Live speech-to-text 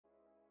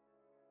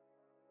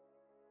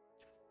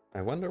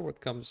I wonder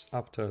what comes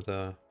after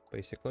the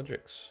basic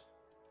logics.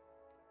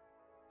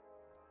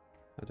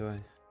 How do I...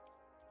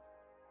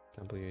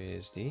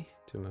 WASD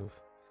to move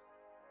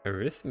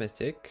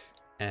arithmetic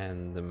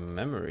and the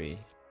memory.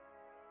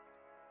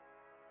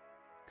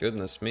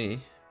 Goodness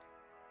me.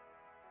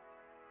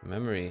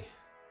 Memory.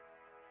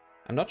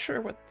 I'm not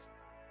sure what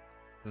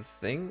the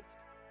thing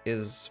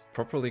is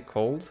properly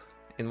called.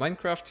 In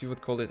Minecraft, you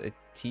would call it a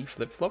T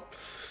flip-flop.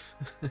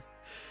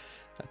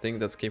 I think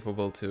that's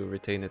capable to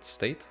retain its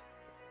state,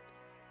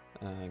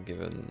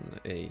 given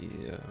a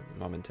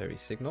momentary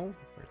signal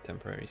or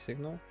temporary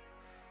signal.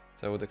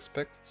 So I would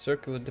expect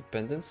circular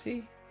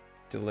dependency,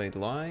 delayed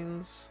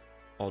lines,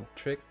 odd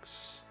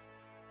tricks,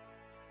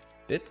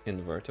 bit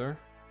inverter.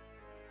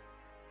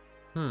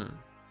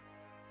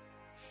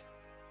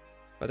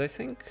 But I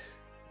think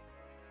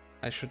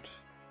I should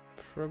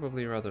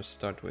probably rather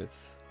start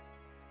with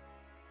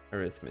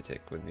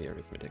arithmetic, with the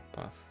arithmetic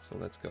path. So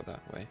let's go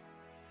that way.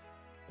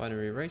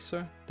 Binary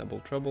eraser, double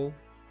trouble,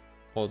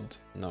 odd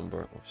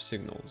number of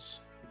signals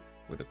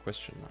with a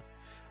question mark.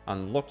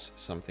 Unlocks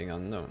something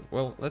unknown.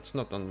 Well, let's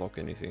not unlock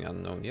anything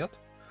unknown yet.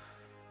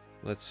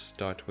 Let's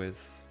start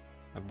with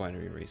a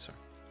binary eraser.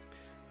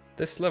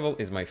 This level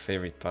is my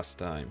favorite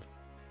pastime.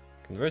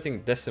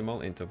 Converting decimal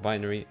into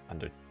binary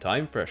under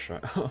time pressure.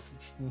 Oh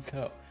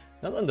no,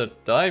 not under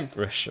time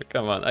pressure.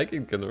 Come on, I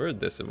can convert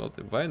decimal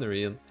to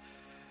binary and...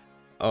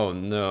 Oh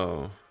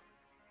no.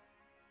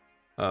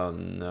 Oh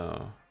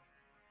no.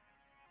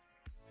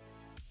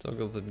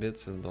 Toggle the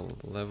bits in the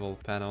level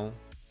panel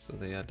so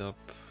they add up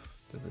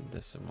to the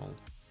decimal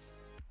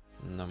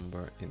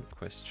number in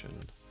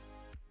question.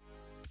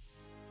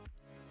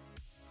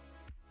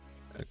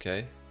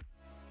 Okay.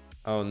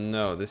 Oh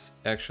no, this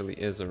actually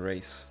is a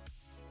race.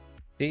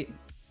 See?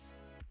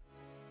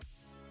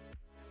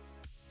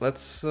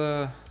 Let's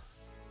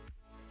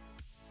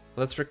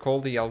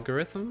recall the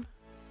algorithm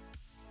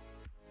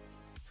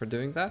for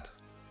doing that.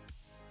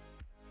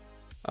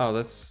 Oh,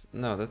 that's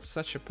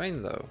such a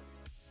pain though.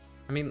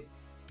 I mean,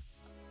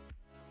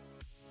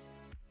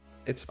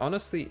 it's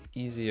honestly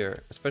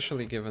easier,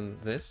 especially given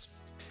this,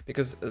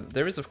 because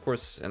there is of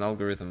course an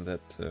algorithm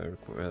that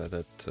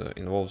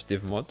involves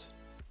divmod,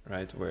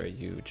 right, where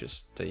you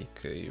just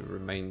take the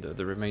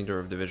remainder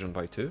of division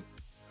by 2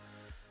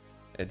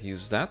 and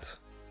use that.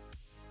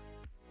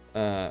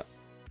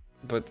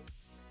 But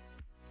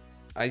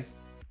I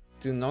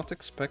do not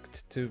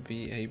expect to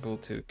be able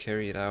to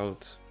carry it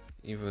out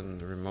even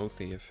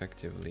remotely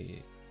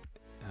effectively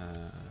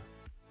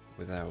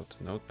without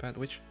Notepad,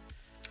 which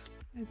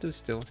I do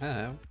still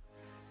have,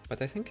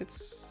 but I think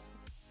it's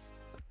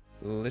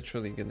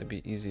literally gonna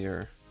be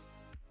easier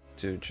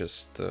to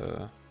just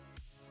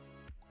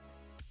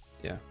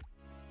yeah,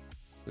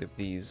 with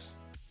these,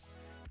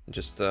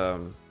 just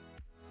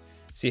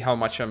see how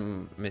much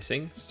I'm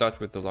missing, start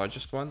with the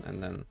largest one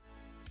and then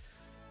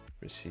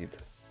proceed.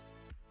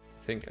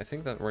 I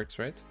think that works,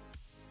 right?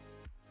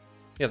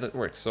 Yeah, that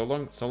works. So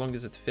long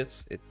as it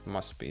fits, it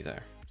must be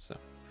there. So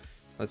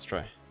let's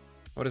try.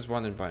 What is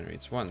 1 in binary?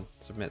 It's 1.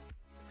 Submit.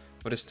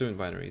 What is 2 in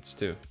binary? It's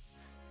 2.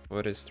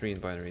 What is 3 in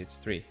binary? It's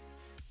 3.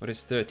 What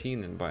is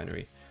 13 in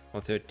binary?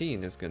 Well,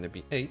 13 is going to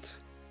be 8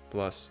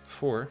 plus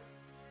 4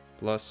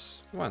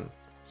 plus 1.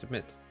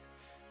 Submit.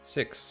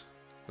 6.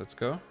 Let's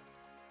go.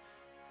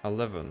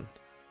 11.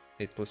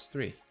 8 plus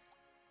 3.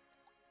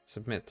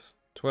 Submit.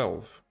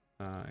 12.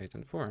 8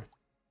 and 4.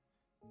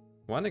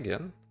 1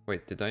 again.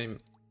 Wait, did I...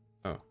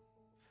 Oh.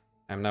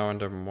 I'm now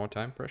under more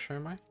time pressure,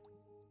 am I?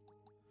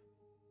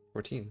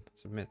 14.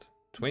 Submit.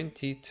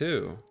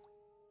 22.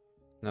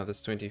 Now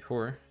that's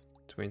 24.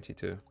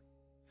 22.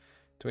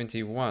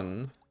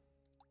 21.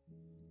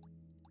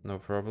 No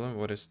problem.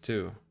 What is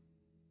 2?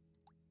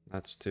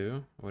 That's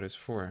 2. What is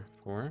 4?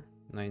 4.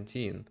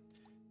 19.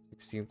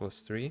 16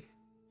 plus 3.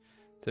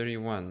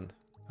 31.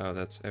 Oh,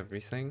 that's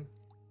everything.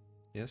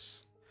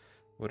 Yes.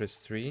 What is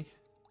 3?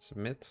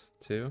 Submit.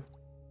 2.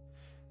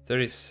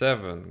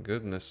 37.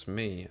 Goodness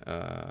me.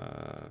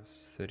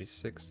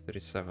 36.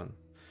 37.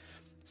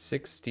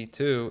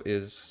 62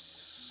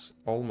 is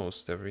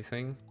almost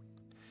everything.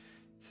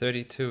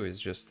 32 is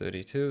just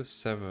 32.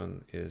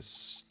 7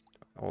 is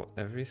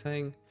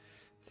everything.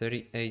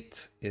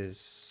 38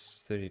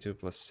 is 32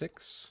 plus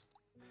 6.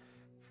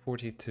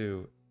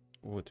 42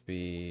 would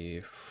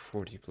be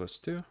 40 plus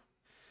 2.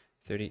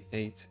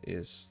 38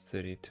 is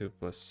 32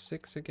 plus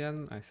 6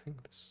 again. I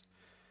think this...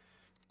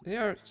 They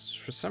are,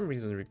 for some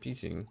reason,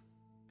 repeating.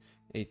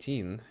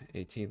 18.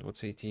 18.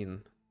 What's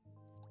 18?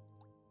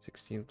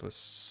 16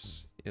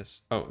 plus...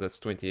 Yes. Oh, that's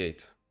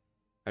 28.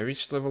 I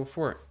reached level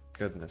 4.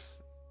 Goodness.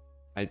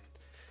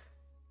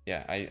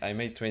 Yeah, I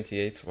made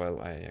 28 while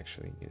I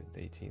actually needed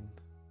 18.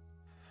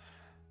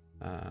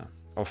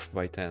 Off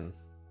by 10.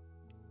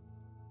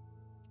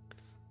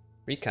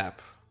 Recap.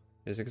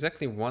 There's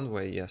exactly one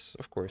way, yes,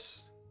 of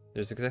course.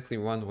 There's exactly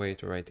one way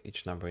to write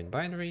each number in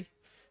binary.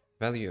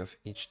 Value of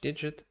each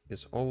digit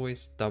is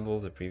always double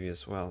the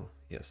previous. Well,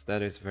 yes,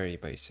 that is very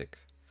basic.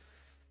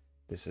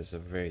 This is a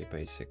very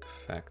basic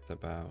fact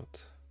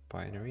about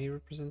binary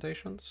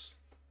representations.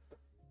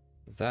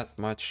 That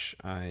much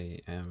I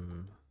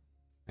am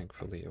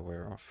thankfully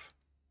aware of.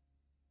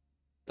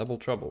 Double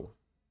trouble.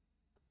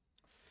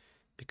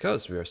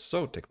 Because we are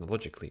so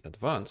technologically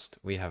advanced,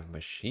 we have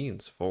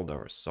machines fold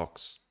our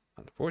socks.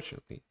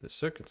 Unfortunately, the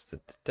circuits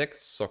that detect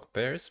sock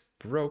pairs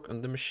broke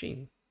on the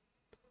machine.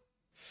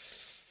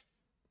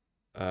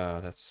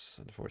 That's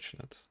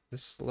unfortunate.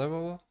 This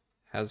level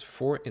has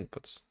 4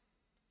 inputs.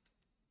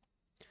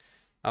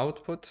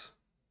 Output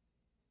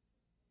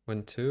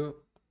when 2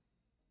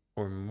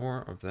 or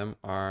more of them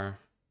are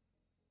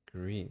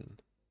green.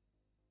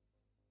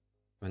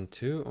 When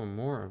 2 or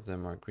more of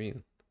them are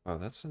green. Wow,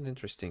 that's an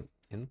interesting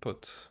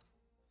input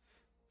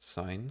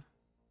sign.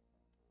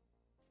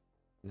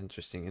 An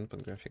interesting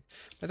input graphic.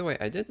 By the way,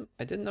 I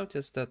did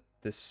notice that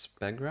this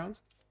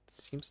background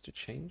seems to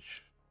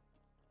change.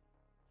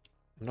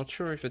 I'm not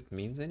sure if it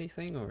means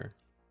anything or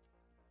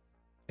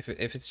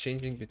if it's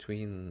changing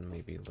between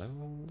maybe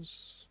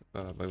levels,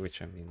 by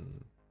which I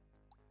mean,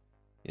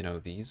 you know,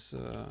 these.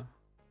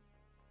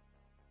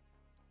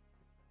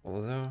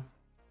 Although,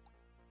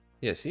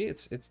 yeah, see,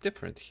 it's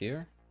different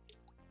here,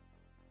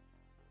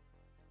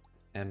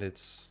 and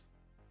it's.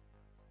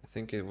 I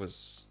think it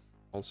was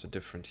also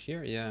different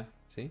here. Yeah,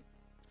 see,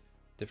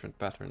 different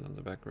pattern on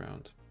the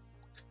background.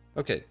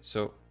 Okay,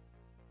 so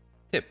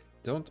tip: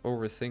 don't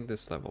overthink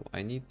this level.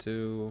 I need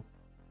to.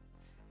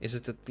 Is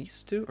it at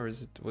least 2 or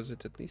was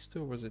it at least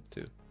 2 or was it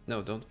 2?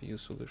 No, don't view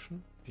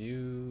solution.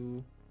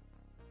 View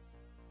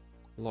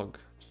log.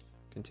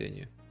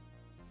 Continue.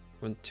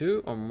 When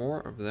 2 or more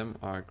of them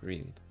are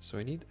green. So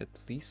I need at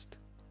least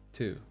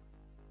 2.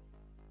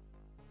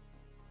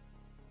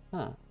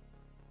 Huh.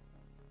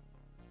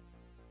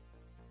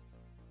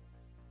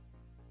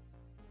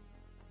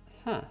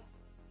 Huh.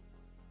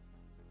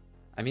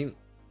 I mean,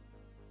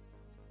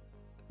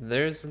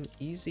 there's an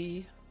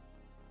easy,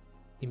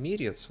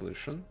 immediate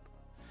solution.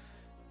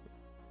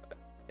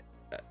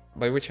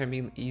 By which I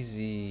mean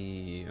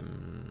easy,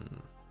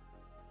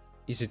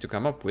 easy to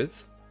come up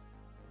with,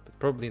 but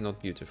probably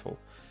not beautiful.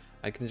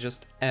 I can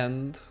just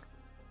end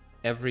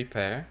every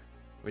pair,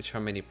 which how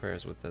many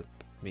pairs would that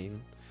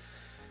mean?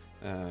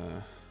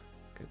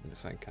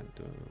 Goodness, I can't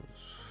do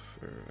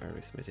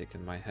arithmetic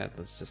in my head.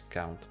 Let's just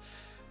count.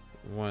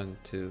 1,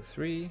 2,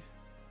 3,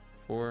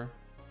 4,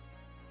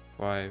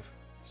 5,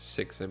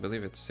 6. I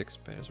believe it's 6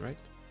 pairs, right?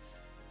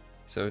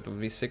 So it will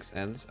be 6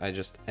 ends. I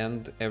just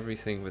end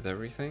everything with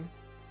everything.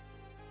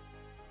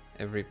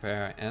 Every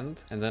pair I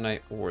end, and then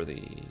I OR the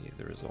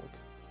result.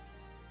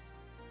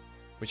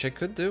 Which I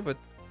could do, but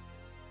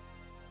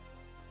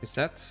is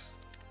that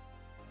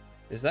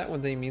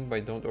what they mean by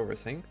don't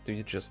overthink? Do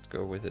you just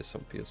go with this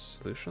obvious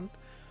solution?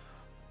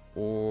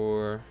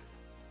 Or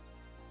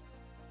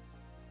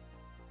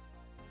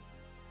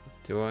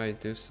do I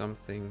do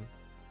something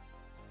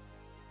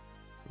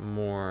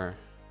more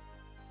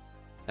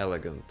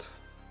elegant?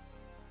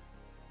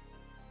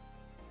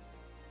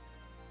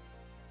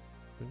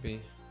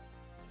 Maybe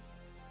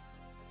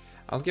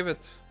I'll give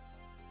it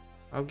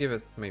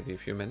maybe a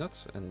few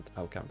minutes and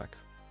I'll come back.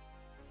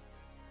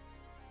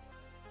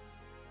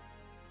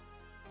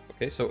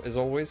 Okay, so as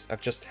always, I've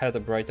just had a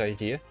bright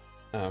idea.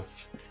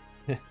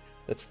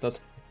 That's not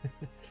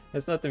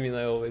that's not to mean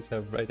I always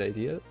have bright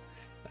ideas.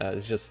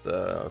 It's just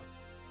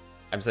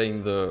I'm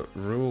saying the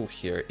rule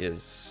here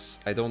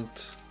is I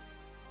don't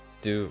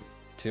do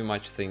too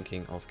much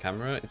thinking off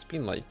camera. It's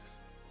been like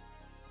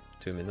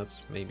 2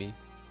 minutes, maybe,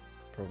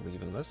 probably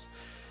even less.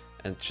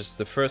 And just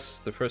the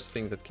first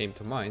thing that came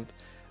to mind,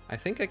 I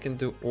think I can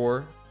do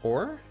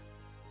OR,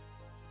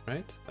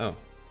 right? Oh,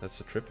 that's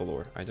a triple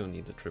OR. I don't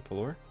need a triple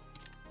OR.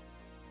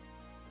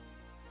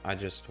 I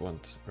just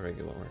want a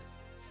regular OR.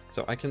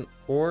 So I can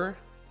OR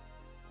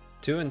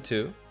 2 and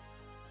 2,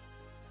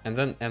 and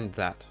then end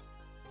that.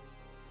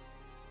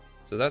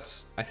 So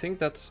that's, I think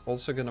that's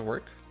also gonna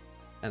work.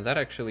 And that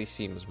actually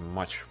seems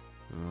much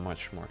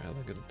more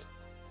elegant.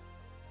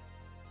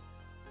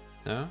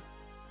 No?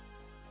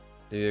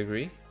 Do you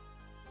agree?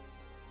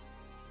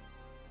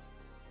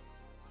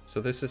 So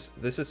this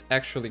is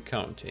actually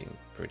counting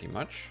pretty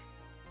much.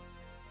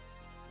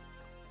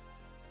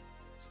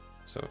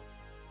 So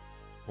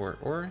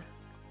OR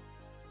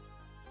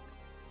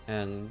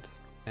and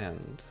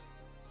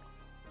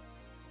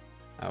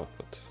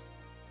output.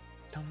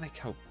 I don't like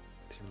how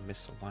they're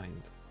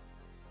misaligned.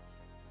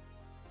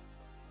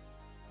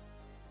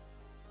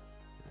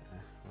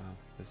 Well,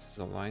 this is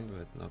aligned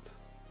but not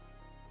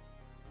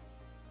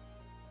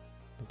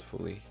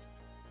fully.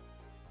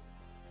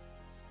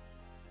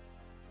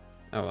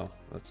 Oh well,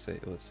 let's say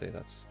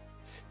that's.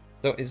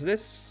 So is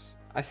this?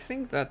 I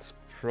think that's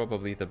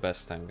probably the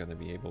best I'm gonna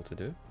be able to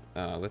do.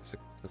 Let's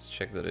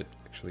check that it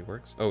actually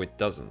works. Oh, it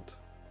doesn't.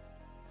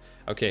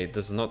 Okay, it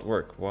does not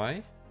work.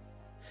 Why?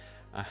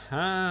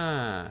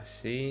 Aha!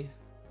 See,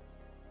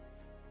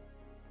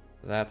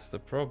 that's the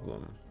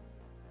problem.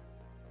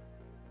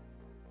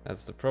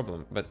 That's the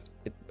problem. But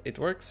it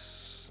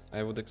works.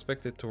 I would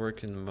expect it to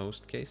work in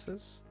most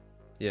cases.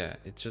 Yeah,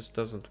 it just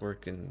doesn't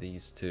work in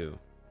these two.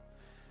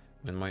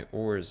 When my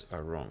ORs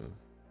are wrong.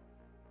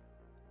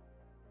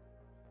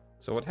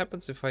 So what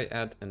happens if I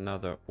add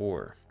another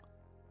OR?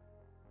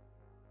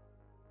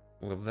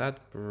 Will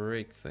that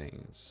break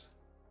things?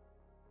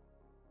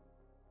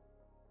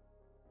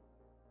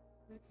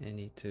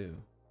 Any two.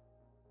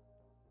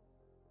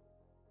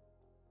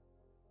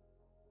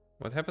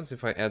 What happens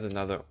if I add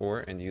another OR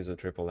and use a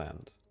triple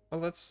AND?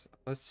 Well, let's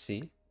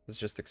see. Let's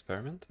just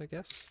experiment, I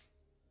guess.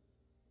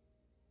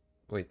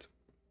 Wait,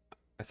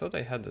 I thought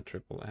I had the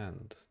triple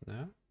AND,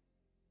 no?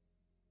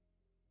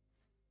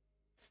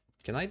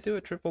 Can I do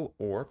a triple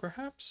OR,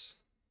 perhaps?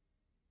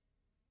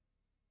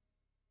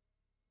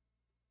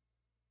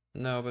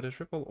 No, but a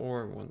triple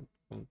OR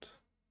won't.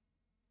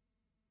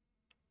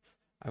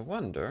 I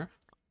wonder.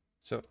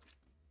 So,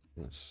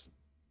 yes.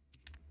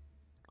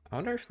 I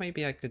wonder if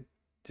maybe I could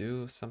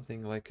do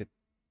something like a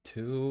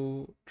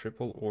 2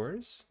 triple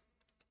ORs.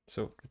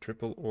 So a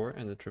triple OR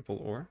and a triple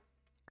OR.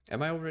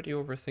 Am I already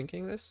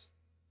overthinking this?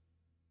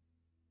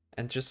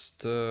 And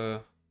just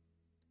do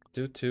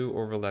 2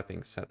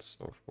 overlapping sets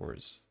of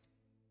ORs,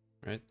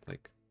 right?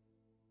 Like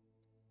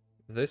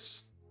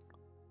this,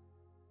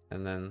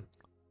 and then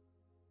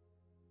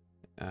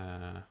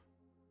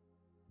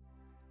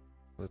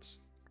let's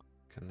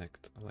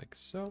connect like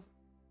so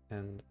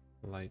and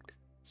like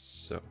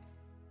so.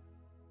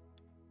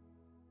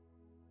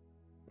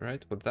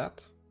 Right? Would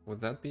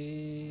that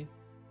be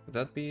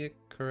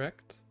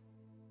correct?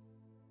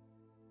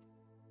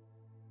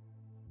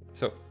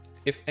 So,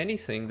 if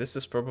anything, this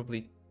is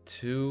probably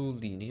too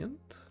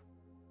lenient.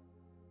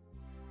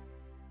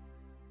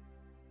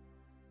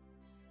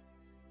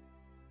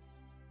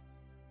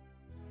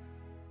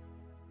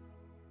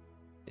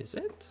 Is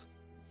it?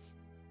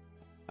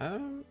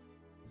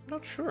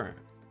 Not sure.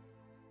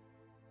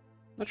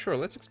 Not sure.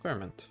 Let's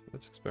experiment.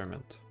 Let's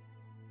experiment.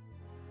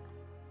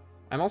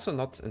 I'm also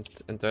not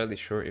entirely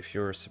sure if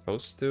you're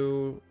supposed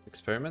to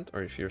experiment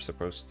or if you're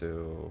supposed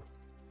to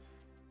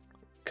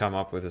come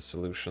up with a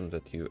solution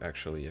that you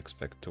actually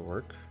expect to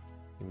work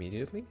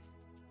immediately.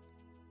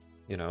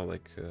 You know,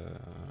 like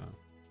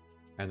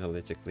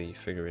analytically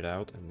figure it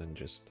out and then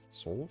just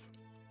solve.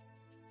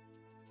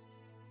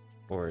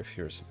 Or if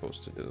you're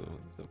supposed to do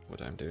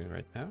what I'm doing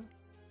right now.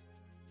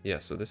 Yeah,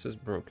 so this is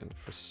broken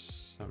for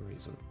some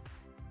reason.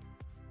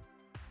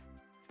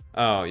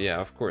 Oh, yeah,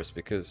 of course,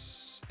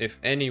 because if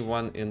any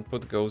one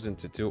input goes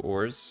into 2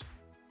 ORs,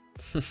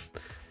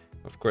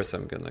 of course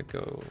I'm gonna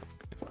go,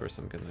 of course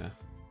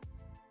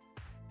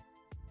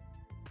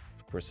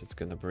it's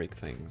gonna break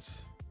things.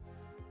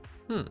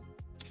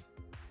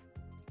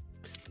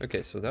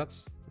 Okay, so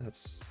that's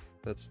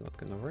not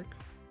gonna work.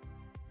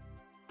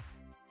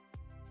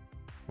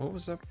 What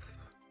was up?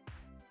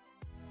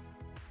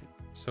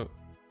 So,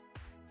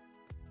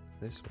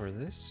 this or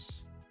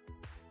this?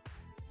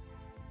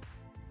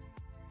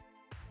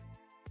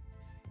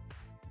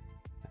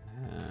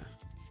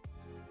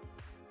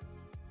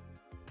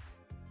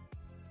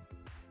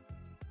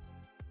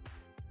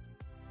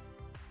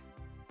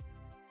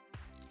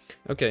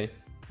 Okay,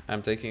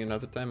 I'm taking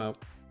another timeout.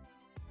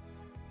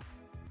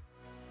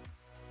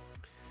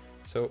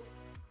 So,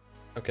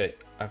 okay,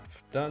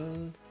 I've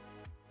done...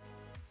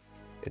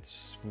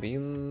 It's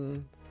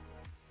been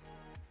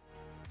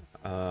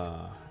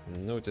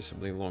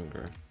noticeably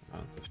longer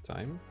amount of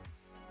time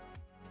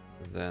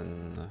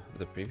than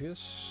the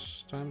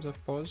previous times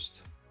I've paused.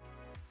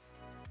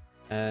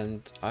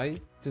 And I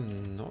do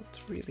not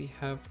really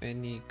have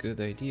any good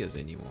ideas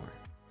anymore.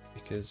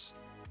 Because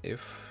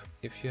if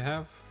you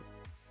have...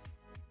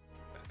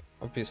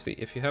 Obviously,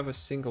 if you have a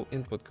single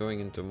input going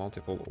into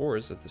multiple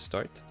ORs at the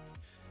start,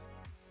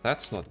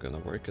 that's not gonna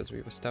work, as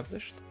we've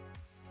established.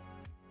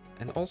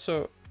 And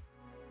also,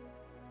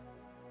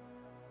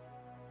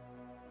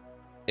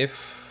 if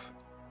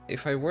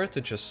I were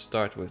to just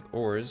start with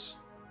ORs,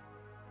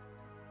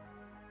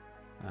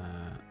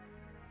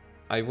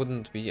 I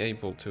wouldn't be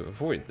able to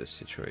avoid this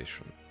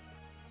situation,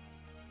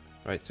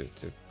 right? To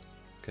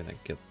kind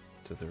of get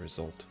to the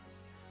result.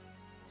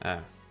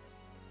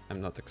 I'm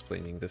not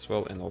explaining this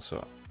well, and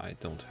also I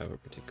don't have a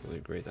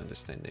particularly great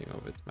understanding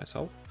of it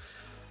myself.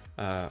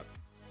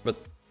 But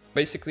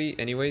basically,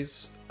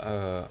 anyways,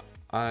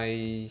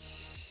 I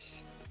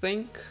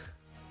think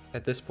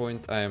at this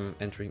point I'm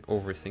entering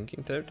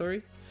overthinking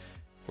territory,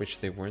 which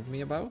they warned me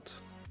about.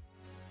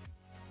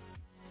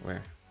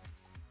 Where?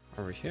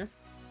 Over here?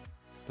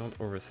 Don't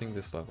overthink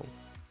this level.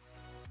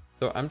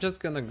 So I'm just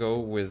gonna go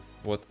with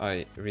what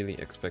I really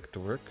expect to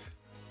work.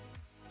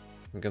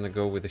 I'm gonna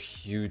go with a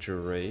huge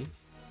array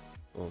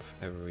of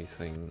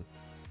everything,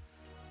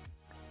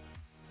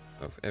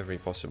 of every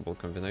possible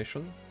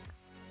combination.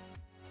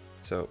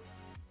 So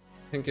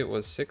I think it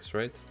was 6,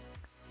 right?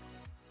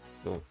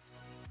 Cool.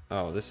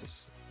 Oh, this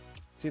is...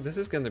 See, this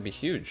is gonna be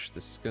huge.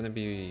 This is gonna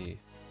be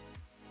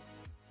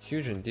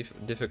huge and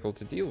difficult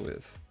to deal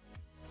with.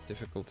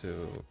 Difficult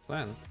to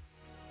plan.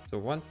 So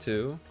 1,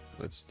 2,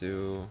 let's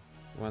do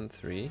 1,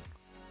 3,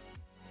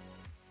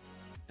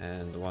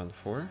 and 1,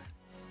 4.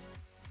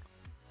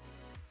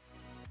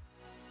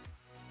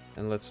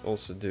 And let's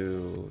also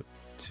do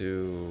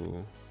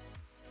 2,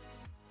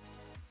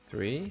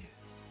 3,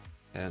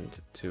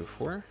 and 2,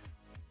 4.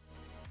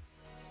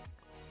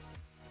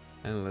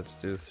 And let's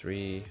do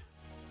 3,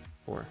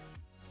 4.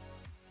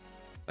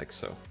 Like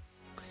so.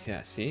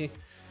 Yeah, see?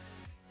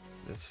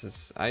 This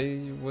is...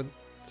 I would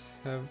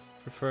have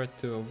preferred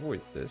to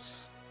avoid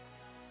this.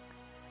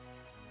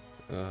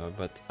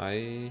 But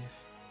I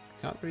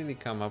can't really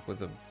come up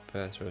with a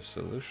better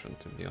solution,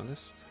 to be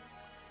honest.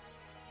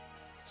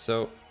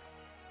 So,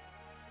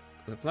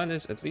 the plan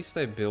is, at least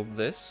I build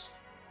this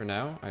for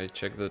now. I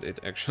check that it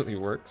actually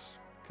works.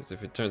 Because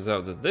if it turns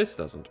out that this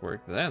doesn't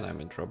work, then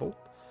I'm in trouble.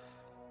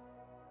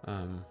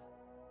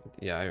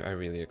 Yeah, I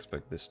really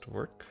expect this to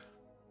work.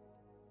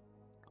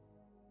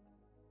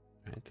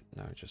 Right,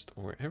 now just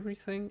OR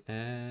everything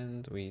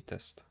and we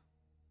test.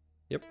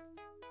 Yep.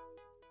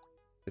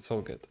 It's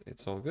all good.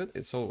 It's all good.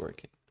 It's all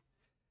working.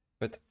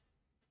 But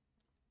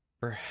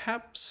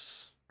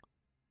perhaps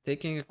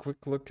taking a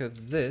quick look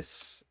at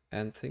this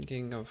and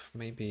thinking of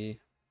maybe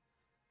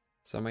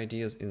some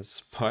ideas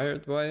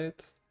inspired by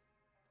it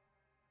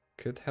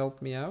could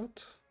help me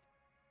out.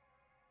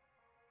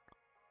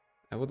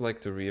 I would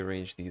like to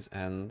rearrange these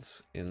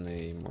ends in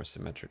a more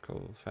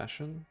symmetrical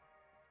fashion.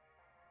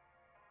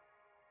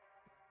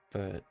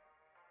 But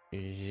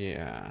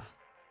yeah,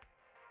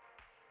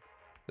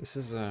 this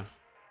is a...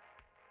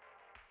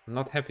 I'm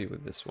not happy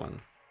with this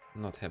one.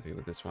 I'm not happy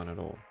with this one at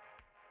all.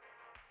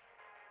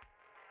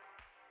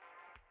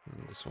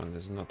 This one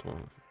is not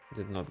well,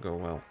 did not go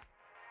well.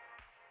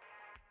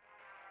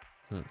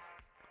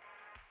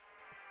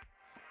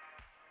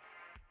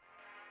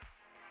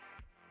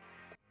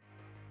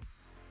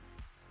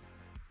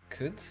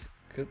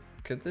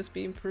 Could this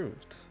be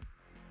improved?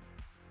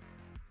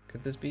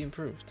 Could this be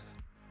improved?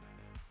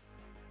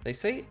 They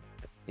say,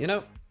 you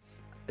know,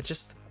 I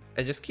just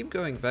keep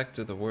going back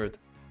to the word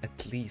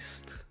at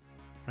least,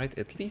 right?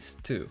 At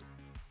least 2,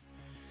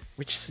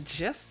 which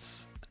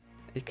suggests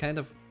a kind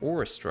of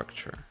OR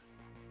structure.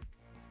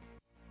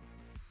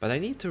 But I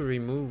need to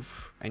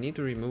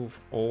remove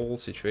all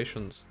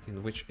situations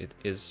in which it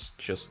is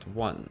just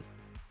 1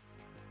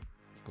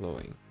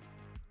 glowing,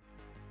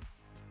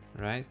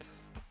 right?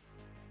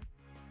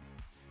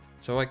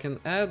 So I can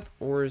add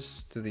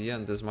ORs to the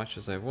end as much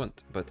as I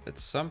want, but at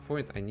some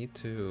point I need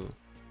to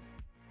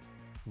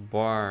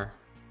bar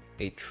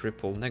a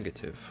triple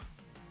negative.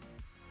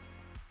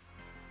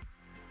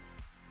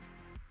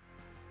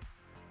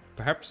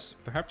 Perhaps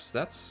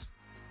that's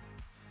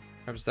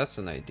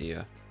an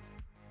idea.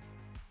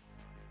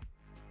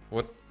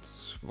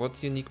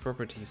 What unique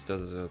properties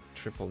does a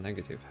triple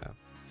negative have?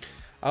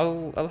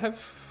 I'll have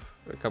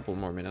a couple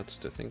more minutes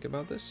to think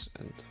about this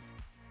and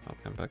I'll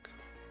come back.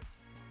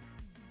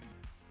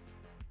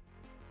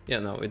 Yeah,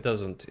 no, it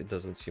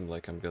doesn't seem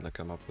like I'm gonna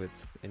come up with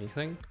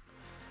anything.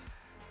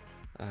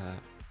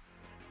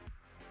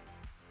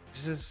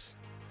 This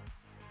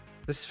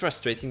is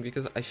frustrating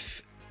because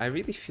I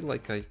really feel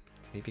like I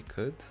maybe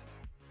could,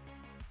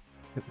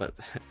 but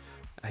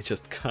I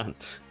just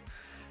can't.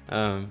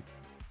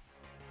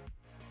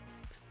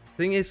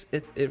 Thing is,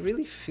 it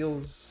really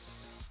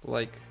feels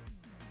like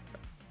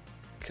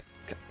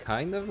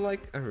kind of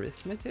like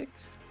arithmetic,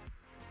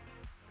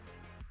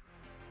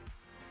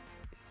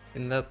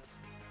 in that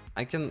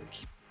I can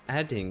keep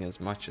adding as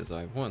much as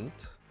I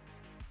want.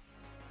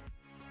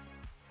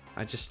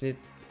 I just need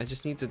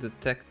to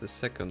detect the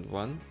second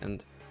one,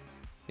 and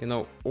you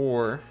know,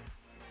 or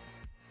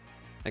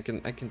I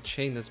can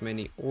chain as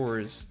many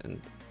ORs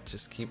and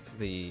just keep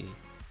the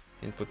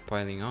input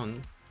piling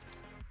on.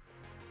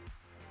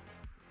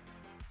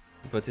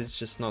 But it's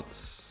just not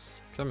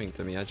coming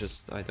to me. I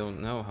don't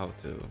know how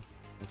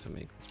to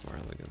make this more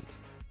elegant.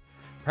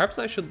 Perhaps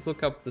I should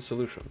look up the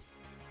solution.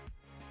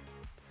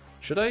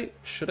 Should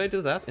I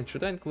do that, and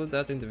should I include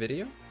that in the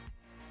video?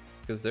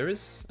 Because there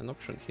is an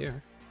option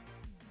here.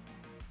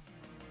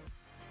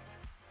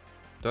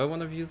 Do I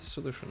want to view the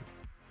solution?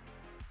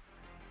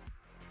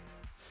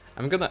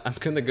 I'm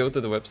gonna go to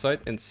the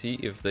website and see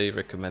if they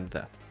recommend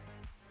that.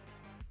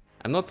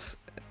 I'm not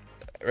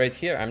right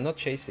here. I'm not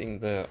chasing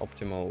the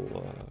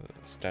optimal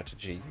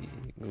strategy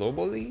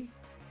globally.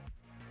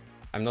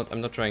 I'm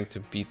not trying to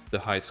beat the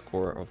high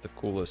score of the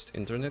coolest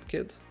internet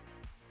kid.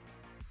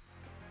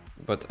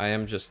 But I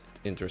am just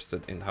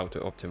interested in how to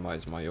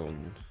optimize my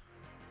own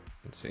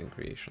insane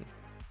creation.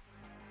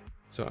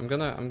 So I'm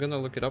gonna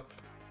look it up,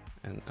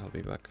 and I'll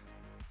be back.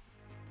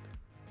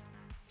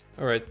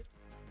 All right,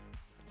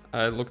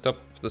 I looked up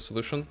the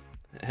solution,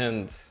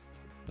 and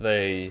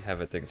they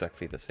have it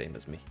exactly the same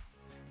as me.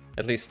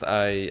 At least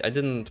I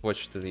didn't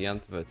watch to the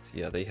end, but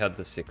yeah, they had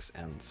the 6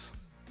 ends.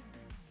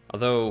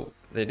 Although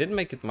they did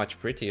make it much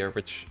prettier,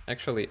 which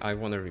actually I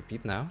want to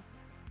repeat now.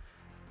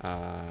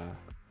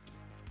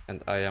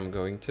 And I am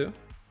going to.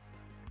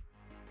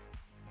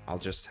 I'll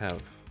just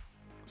have...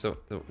 So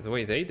the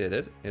way they did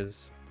it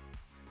is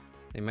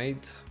they made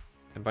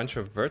a bunch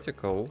of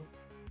vertical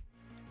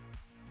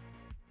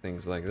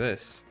things like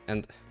this.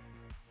 And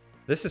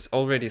this is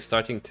already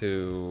starting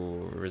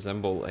to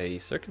resemble a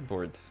circuit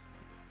board,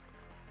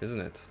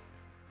 isn't it?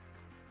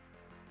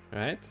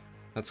 Right?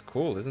 That's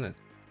cool, isn't it?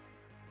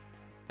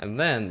 And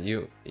then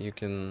you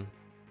can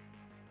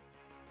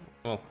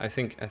Well, I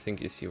think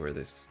you see where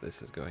this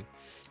is going.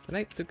 Can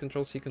I do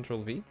Control C,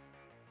 Control V?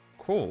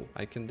 Cool.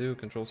 I can do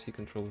Control C,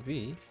 Control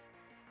V,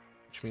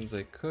 which means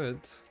I could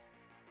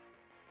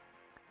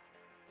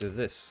do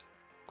this.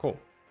 Cool.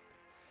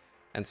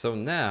 And so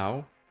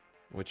now,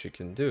 what you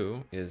can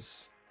do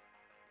is,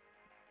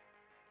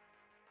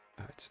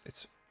 oh,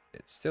 it's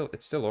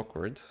still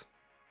awkward.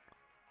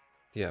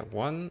 Yeah,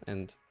 1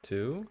 and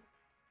 2.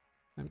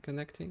 I'm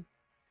connecting.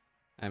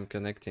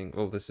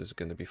 Well, this is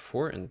going to be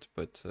 4 and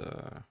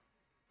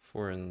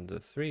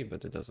 3,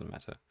 but it doesn't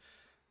matter.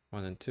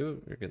 1 and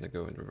 2, we're going to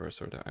go in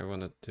reverse order. I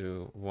want to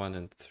do 1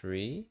 and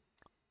 3.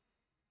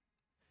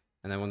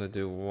 And I want to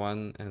do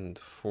 1 and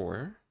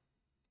 4.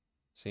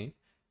 See?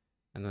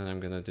 And then I'm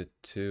going to do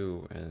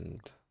 2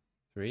 and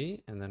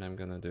 3. And then I'm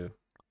going to do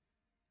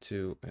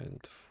 2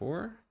 and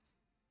 4.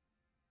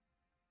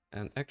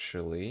 And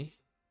actually,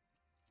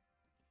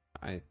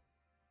 I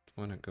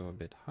want to go a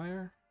bit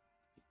higher.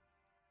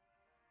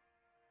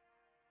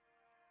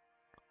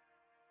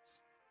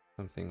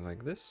 Something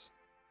like this.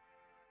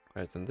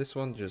 Right, and this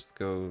one just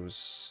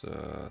goes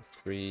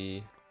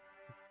 3,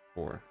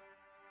 4.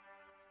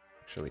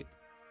 Actually,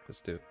 let's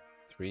do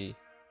 3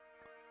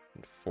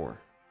 and 4.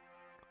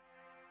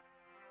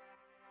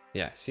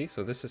 Yeah, see,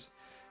 so this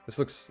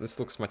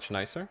looks much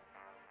nicer.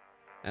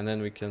 And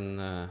then we can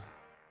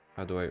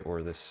how do I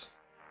OR this?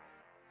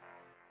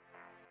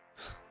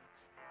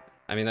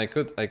 I mean, I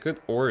could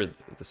OR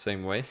it the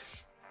same way,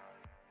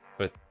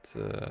 but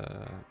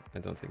I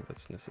don't think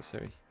that's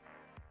necessary.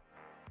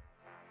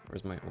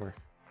 Where's my OR?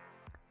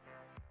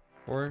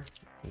 OR,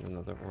 and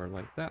another OR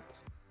like that,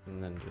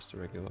 and then just a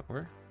regular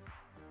OR.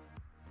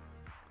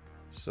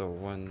 So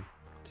 1,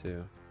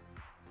 2,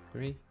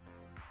 3.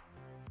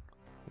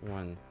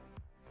 1,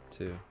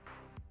 2,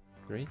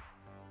 3.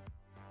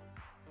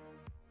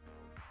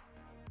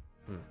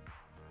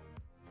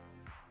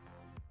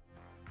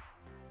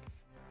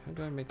 How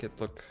do I make it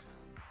look?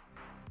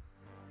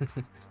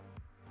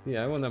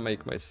 Yeah, I want to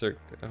make my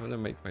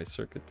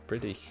circuit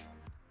pretty.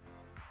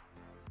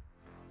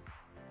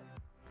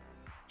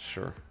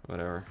 Sure,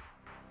 whatever.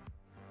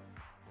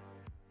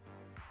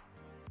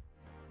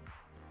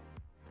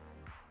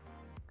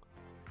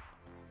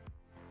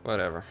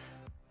 Whatever.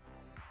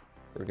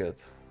 We're good.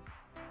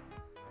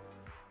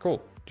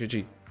 Cool.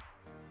 GG.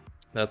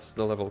 That's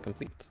the level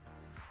complete.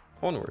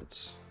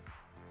 Onwards.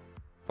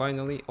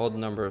 Finally, odd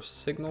number of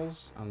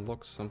signals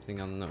unlocks something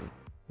unknown.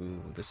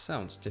 Ooh, this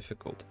sounds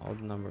difficult.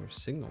 Odd number of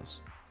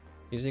signals.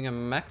 Using a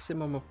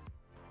maximum of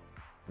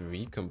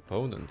 3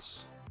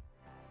 components.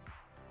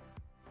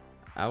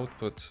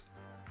 Output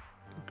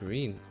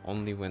green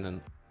only when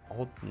an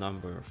odd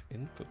number of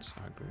inputs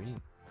are green.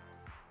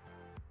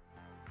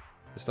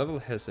 This level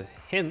has a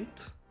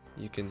hint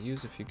you can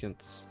use if you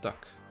get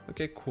stuck.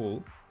 Okay,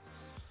 cool.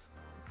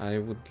 I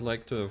would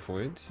like to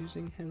avoid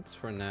using hints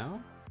for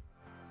now.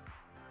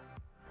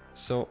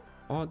 So,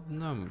 odd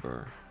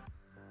number.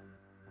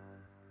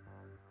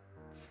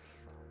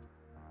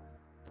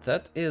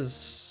 That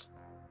is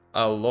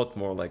a lot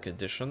more like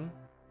addition.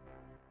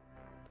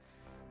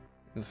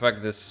 In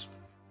fact, this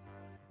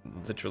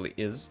literally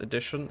is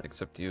addition,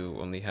 except you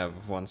only have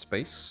 1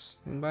 space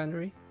in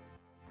binary.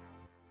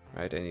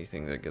 Right,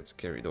 anything that gets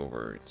carried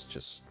over, it's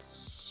just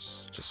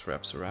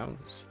wraps around,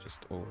 it's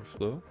just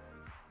overflow.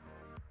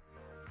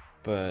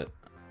 But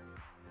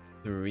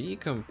 3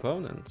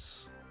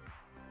 components.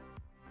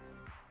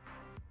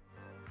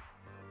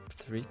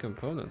 3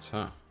 components,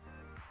 huh?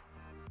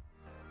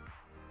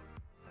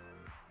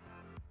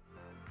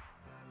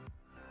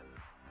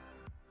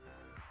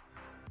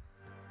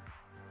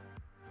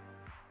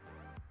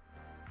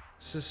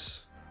 This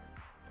is...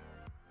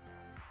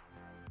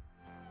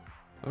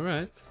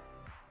 Alright.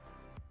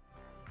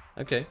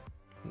 Okay.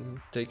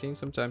 Taking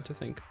some time to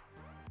think.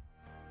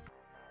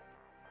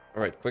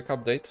 Alright, quick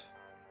update.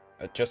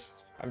 I just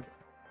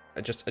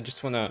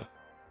want to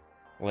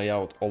lay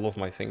out all of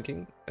my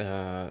thinking.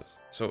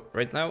 So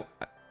right now,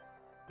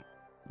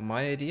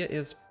 my idea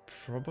is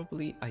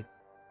probably I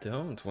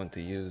don't want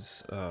to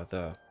use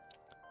the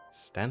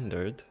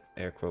standard,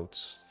 air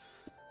quotes,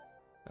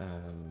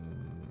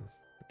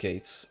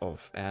 gates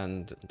of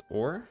and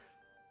or.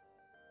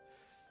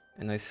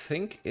 And I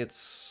think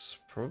it's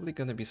probably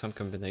going to be some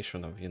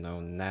combination of, you know,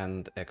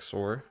 NAND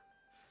XOR,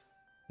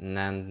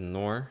 NAND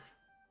NOR,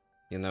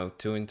 you know,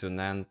 2 into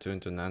NAND, 2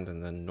 into NAND,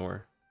 and then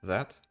NOR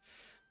that.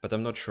 But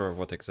I'm not sure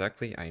what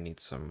exactly. I need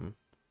some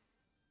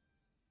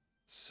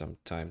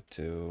time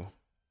to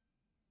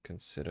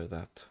consider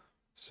that.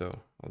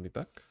 So I'll be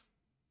back.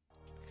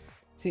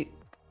 See,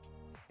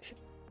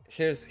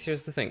 here's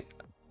the thing.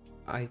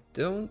 I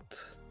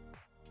don't...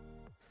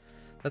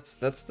 That's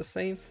the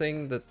same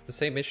thing, that's the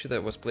same issue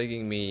that was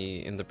plaguing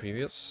me in the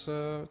previous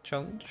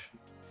challenge.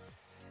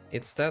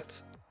 It's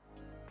that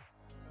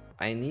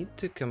I need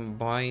to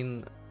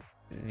combine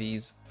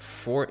these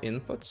 4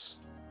 inputs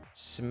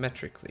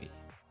symmetrically.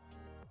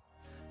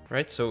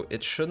 Right, so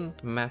it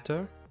shouldn't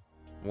matter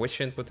which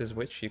input is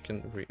which. You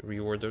can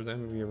reorder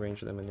them,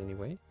 rearrange them in any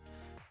way.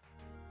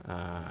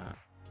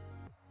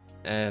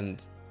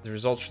 And the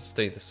result should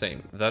stay the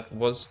same. That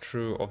was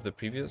true of the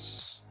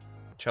previous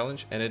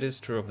challenge, and it is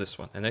true of this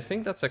one. And I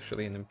think that's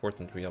actually an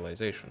important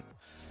realization,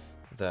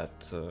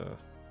 that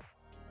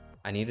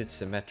I needed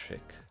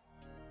symmetric.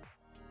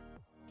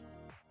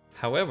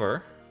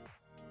 However,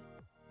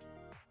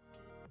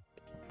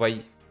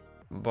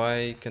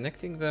 by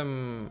connecting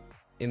them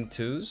in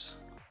twos,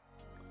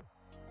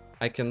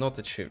 I cannot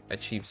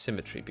achieve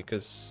symmetry,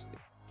 because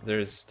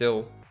there's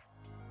still,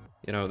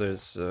 you know,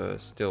 there's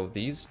still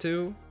these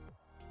two,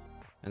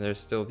 and there's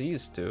still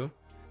these two,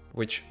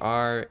 which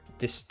are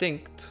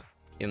distinct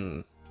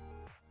in...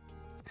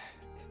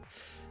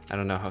 I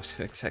don't know how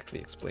to exactly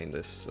explain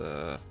this.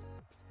 I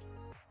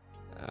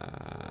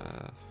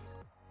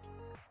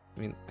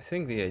mean, I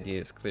think the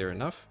idea is clear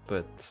enough,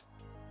 but...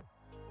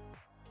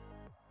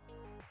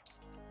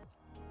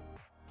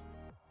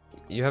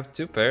 You have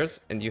two pairs,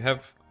 and you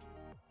have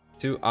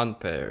two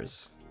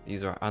unpairs.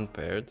 These are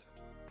unpaired,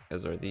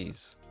 as are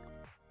these.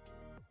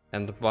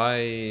 And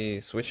by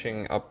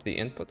switching up the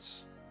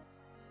inputs,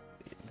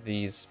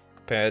 these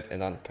paired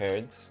and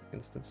unpaired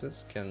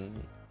instances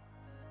can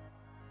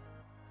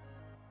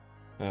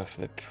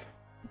flip.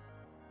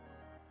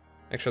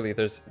 Actually,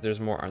 there's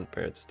more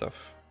unpaired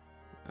stuff.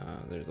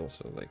 There's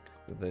also like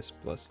this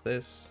plus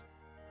this,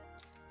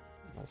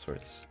 all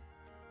sorts.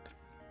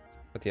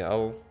 But yeah,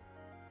 I'll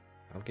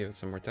give it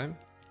some more time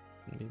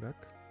and be back.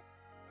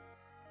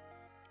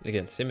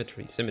 Again,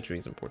 symmetry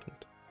is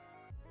important.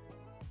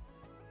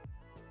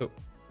 So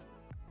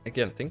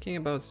again, thinking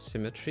about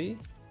symmetry,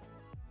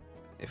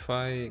 if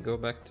I go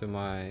back to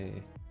my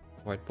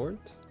whiteboard,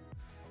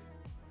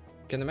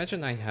 you can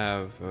imagine I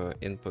have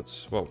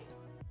inputs. Well,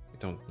 you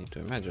don't need to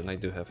imagine, I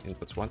do have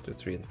inputs 1, 2,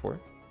 3, and 4,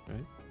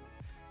 right?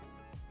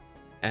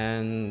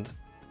 And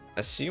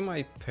assume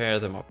I pair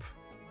them up.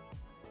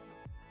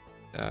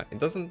 It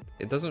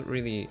doesn't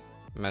really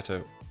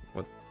matter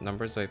what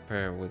numbers I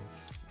pair with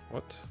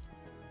what.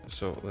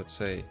 So let's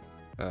say,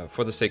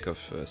 for the sake of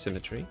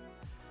symmetry,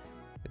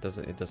 it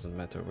doesn't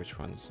matter which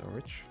ones are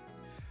which.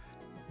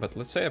 But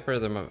let's say I pair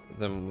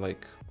them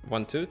like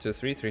 1, 2, 2,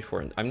 3, 3,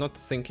 4. And I'm not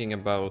thinking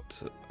about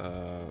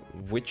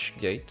which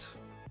gate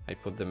I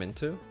put them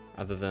into,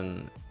 other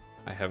than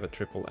I have a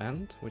triple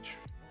AND, which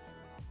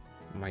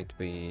might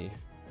be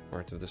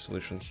part of the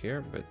solution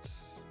here, but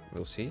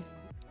we'll see.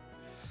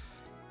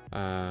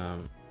 I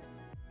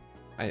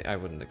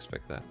wouldn't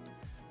expect that.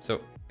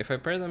 So if I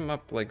pair them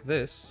up like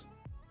this,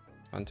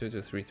 1, 2,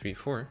 2, 3, 3,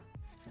 4,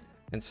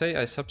 and say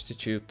I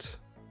substitute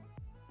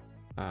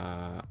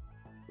 1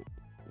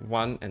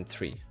 and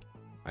 3.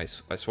 I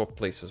swap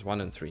places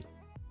 1 and 3,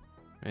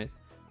 right?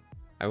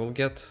 I will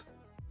get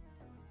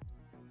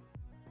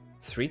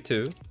 3,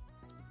 2,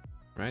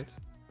 right?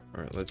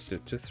 Or let's do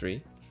 2,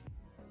 3.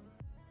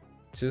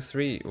 2,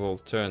 3 will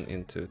turn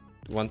into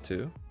 1,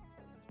 2,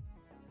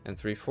 and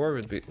 3,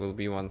 4 will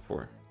be 1,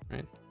 4,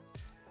 right?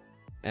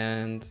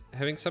 And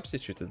having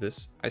substituted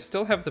this, I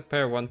still have the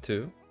pair 1,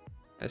 2.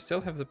 I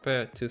still have the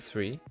pair 2,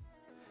 3,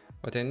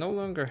 but I no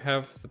longer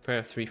have the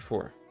pair 3,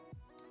 4.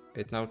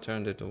 It now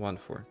turned into 1,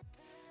 4.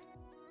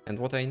 And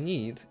what I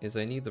need is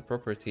the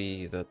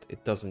property that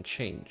it doesn't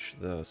change.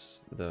 The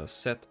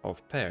set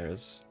of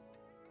pairs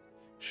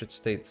should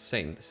stay the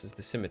same. This is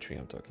the symmetry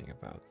I'm talking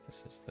about.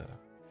 This is the...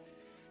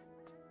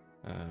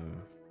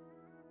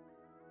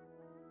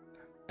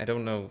 I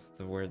don't know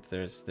the word.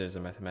 There's a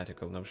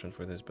mathematical notion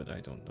for this, but I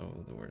don't know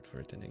the word for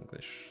it in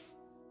English.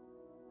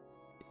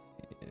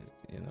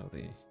 You know,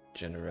 the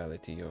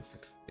generality of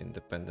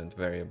independent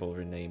variable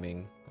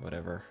renaming,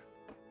 whatever.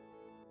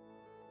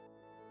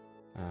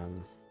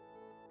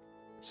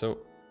 So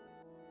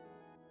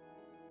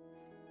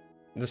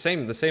the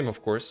same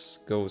of course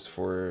goes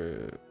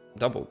for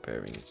double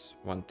pairings.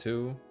 1,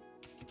 2,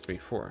 3,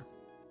 4.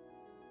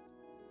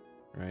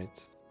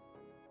 Right?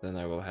 Then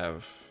I will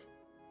have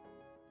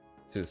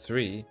 2,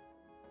 3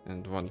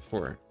 and 1,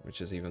 4,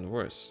 which is even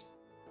worse.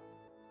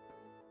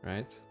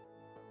 Right?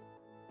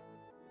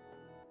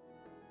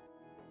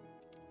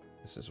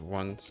 This is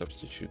 1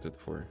 substituted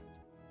for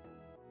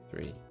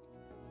 3,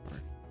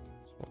 or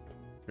swap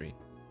 3.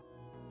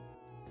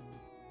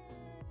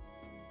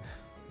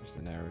 There's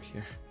an arrow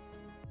here.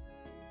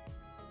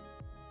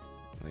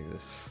 Like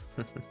this.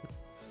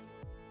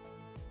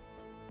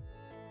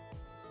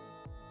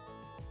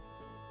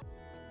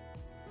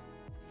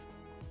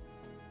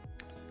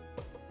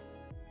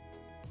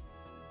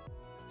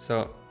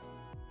 So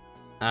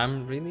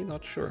I'm really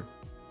not sure.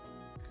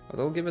 But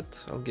I'll give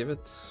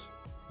it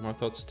more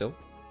thought still.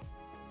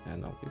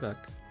 And I'll be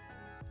back.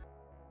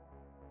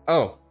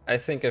 Oh, I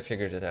think I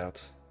figured it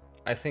out.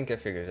 I think I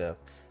figured it out.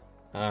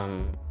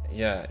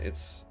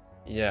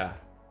 Yeah,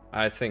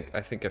 I think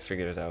I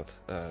figured it out.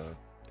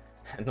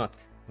 I'm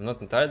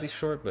not entirely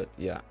sure, but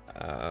yeah.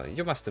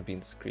 You must have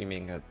been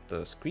screaming at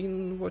the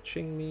screen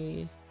watching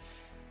me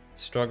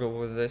struggle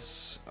with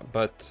this.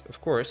 But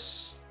of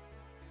course,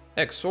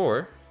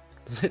 XOR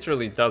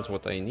literally does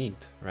what I need,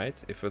 right?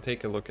 If we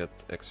take a look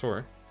at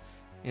XOR,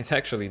 it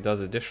actually does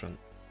addition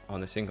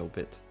on a single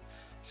bit.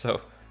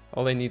 So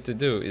all I need to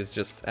do is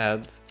just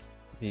add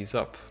these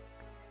up.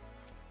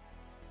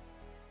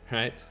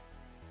 right?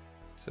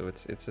 So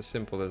it's as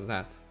simple as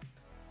that.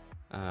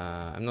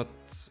 I'm not.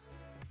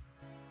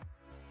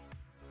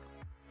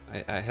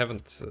 I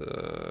haven't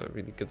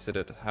really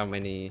considered how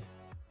many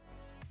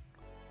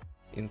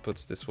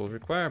inputs this will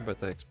require, but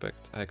I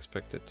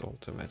expect it all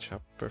to match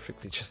up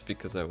perfectly, just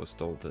because I was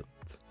told that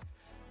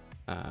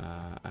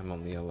I'm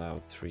only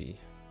allowed 3.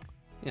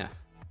 Yeah,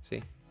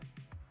 see,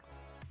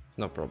 it's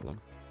no problem.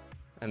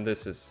 And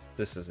this is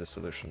the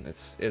solution.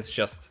 It's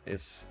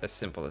as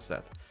simple as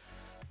that.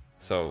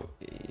 So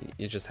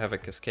you just have a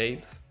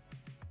cascade,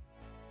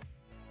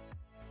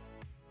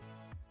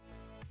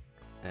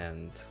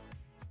 and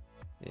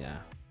yeah,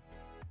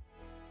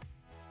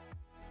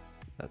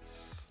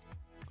 that's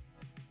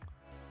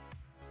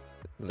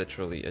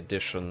literally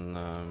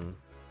addition.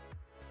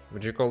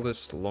 Would you call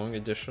this long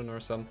addition or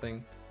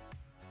something?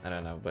 I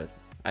don't know, but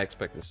I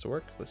expect this to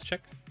work. Let's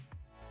check.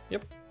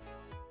 Yep.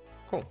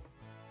 Cool.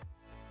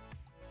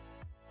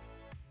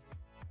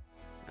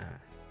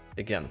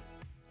 Again,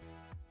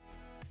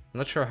 I'm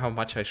not sure how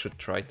much I should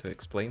try to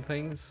explain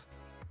things.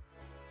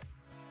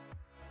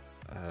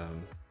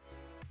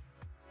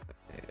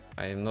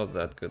 I am not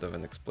that good of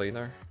an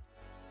explainer,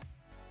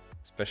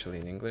 especially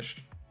in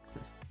English.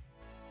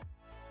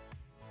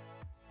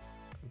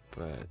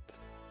 But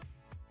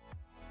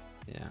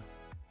yeah,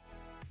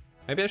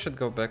 maybe I should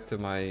go back to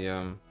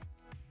my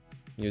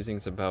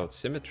musings about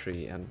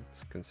symmetry and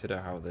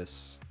consider how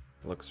this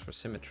looks for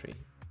symmetry.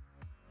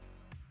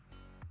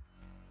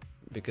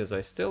 Because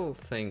I still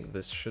think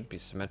this should be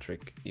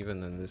symmetric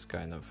even in this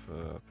kind of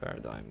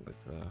paradigm with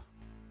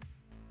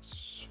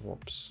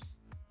swaps.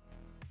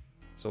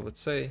 So let's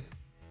say,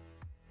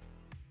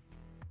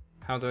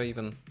 how would I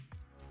even,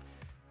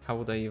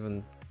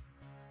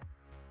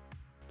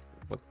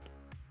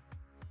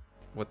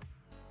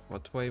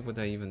 what way would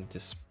I even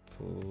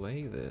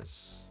display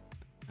this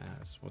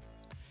as? What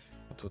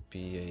would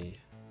be a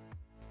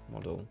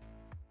model?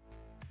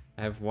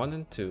 I have 1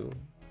 and 2,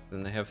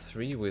 then I have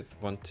 3 with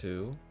 1,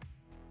 2,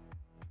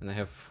 and I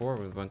have 4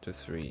 with 1, 2,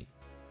 3.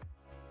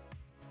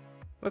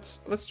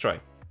 Let's try.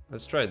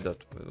 Let's try it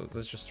that way.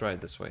 Let's just try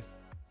it this way.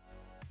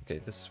 Okay,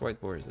 this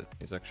whiteboard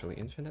is actually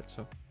infinite,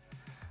 so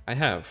I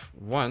have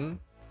 1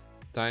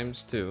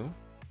 times 2.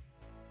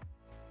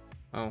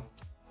 Oh.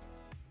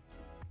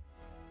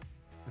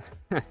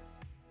 I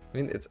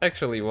mean, it's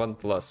actually 1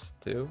 plus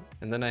 2.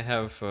 And then I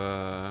have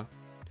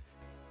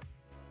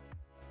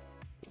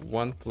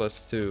 1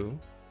 plus 2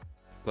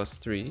 plus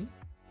 3,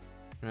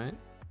 right?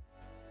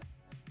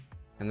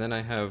 And then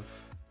I have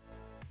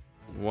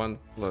 1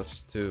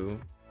 plus 2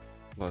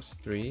 plus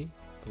 3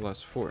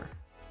 plus 4.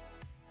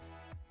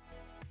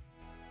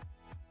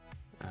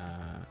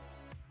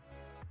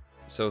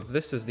 So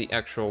this is the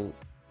actual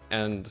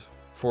end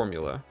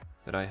formula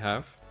that I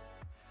have.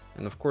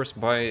 And of course,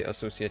 by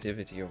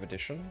associativity of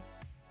addition,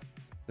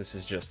 this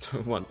is just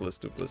 1 plus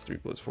 2 plus 3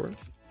 plus 4.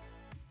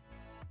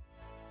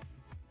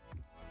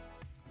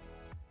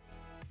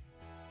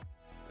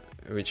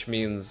 Which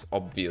means,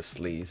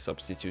 obviously,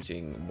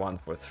 substituting 1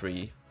 for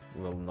 3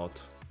 will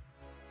not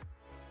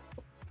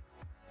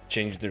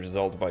change the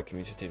result by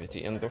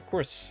commutativity. And of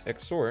course,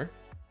 XOR,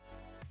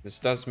 this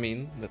does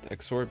mean that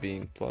XOR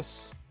being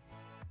plus,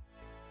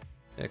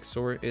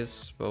 XOR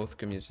is both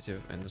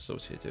commutative and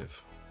associative.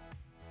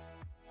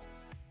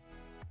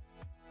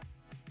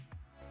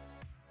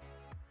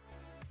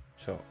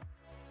 So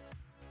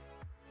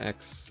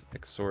X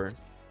XOR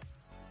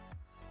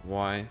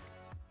Y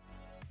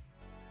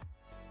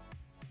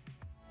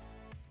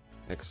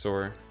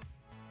XOR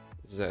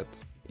Z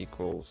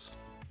equals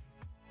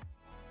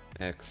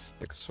X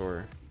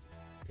XOR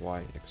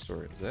Y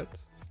XOR Z.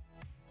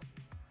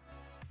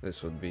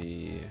 This would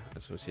be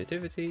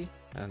associativity,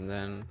 and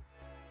then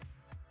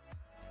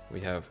we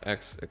have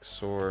X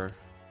XOR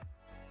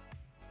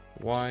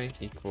Y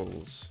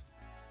equals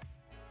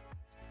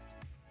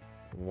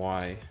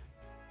Y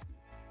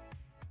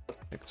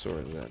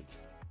XOR Z.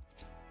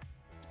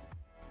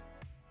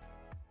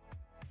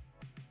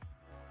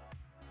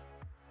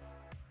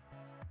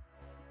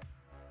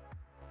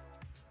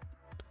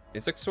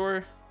 Is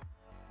XOR...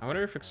 I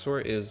wonder if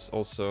XOR is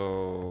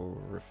also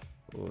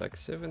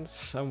reflexive in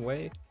some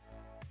way.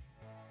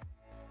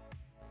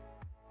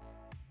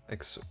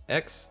 X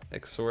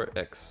XOR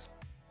X.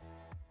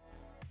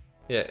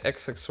 Yeah,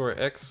 X XOR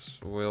X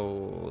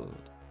will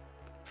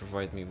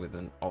provide me with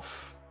an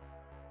off.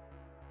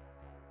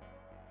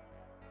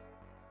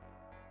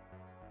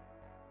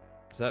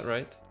 Is that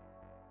right?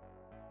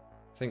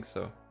 I think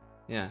so.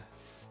 Yeah.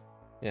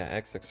 Yeah,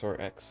 X XOR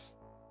X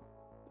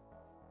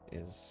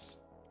is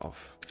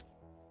off.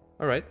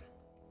 All right.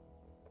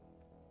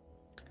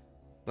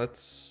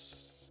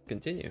 Let's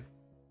continue.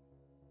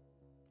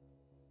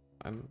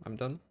 I'm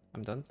done.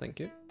 I'm done. Thank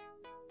you.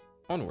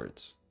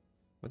 Onwards.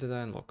 What did I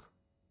unlock?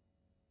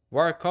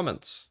 Wire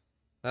comments.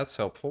 That's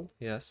helpful.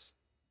 Yes.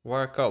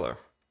 Wire color.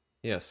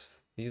 Yes.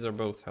 These are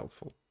both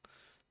helpful.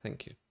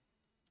 Thank you.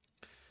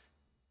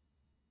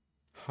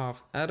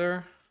 Half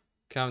adder.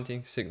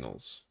 Counting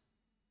signals.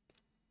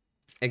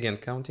 Again,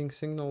 counting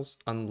signals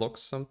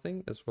unlocks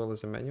something as well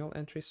as a manual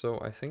entry, so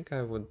I think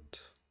I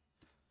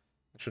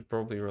should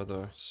probably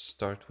rather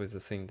start with the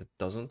thing that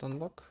doesn't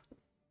unlock.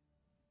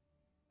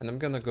 And I'm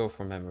gonna go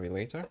for memory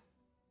later.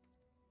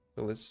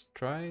 So let's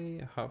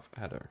try half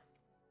adder.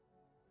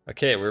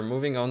 Okay, we're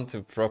moving on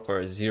to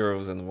proper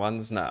zeros and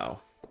ones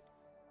now.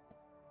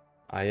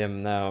 I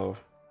am now...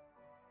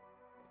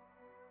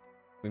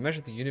 We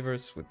measure the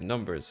universe with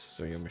numbers,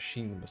 so your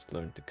machine must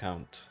learn to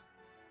count.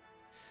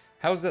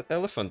 How's that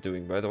elephant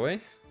doing, by the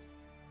way?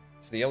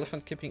 Is the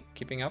elephant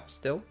keeping up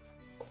still?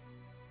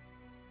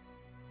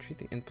 Treat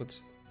the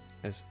inputs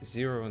as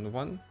 0 and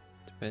 1,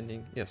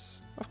 depending... Yes,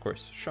 of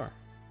course, sure.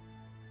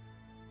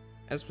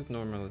 As with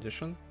normal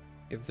addition,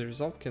 if the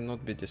result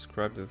cannot be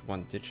described with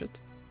one digit,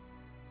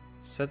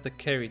 set the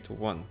carry to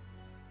 1.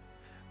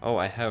 Oh,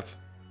 I have...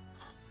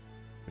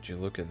 Would you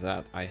look at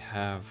that? I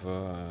have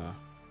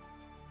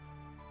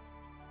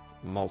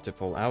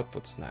multiple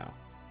outputs now.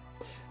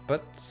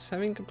 But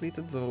having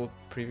completed the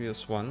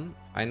previous one,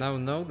 I now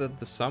know that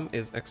the sum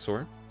is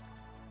XOR.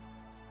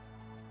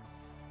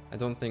 I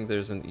don't think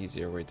there's an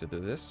easier way to do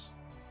this.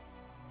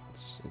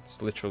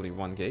 It's literally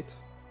one gate.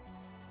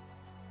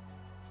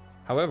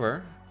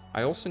 However,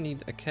 I also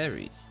need a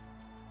carry,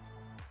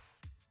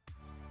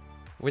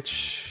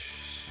 which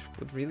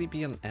would really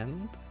be an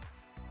AND.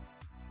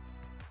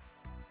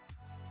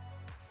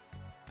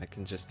 I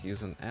can just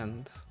use an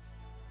AND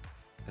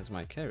as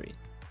my carry.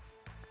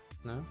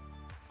 No?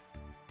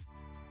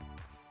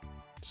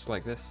 Just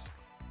like this.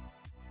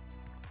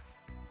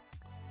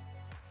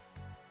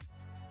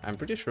 I'm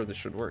pretty sure this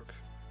should work.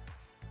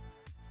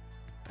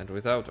 And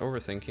without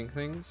overthinking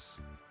things...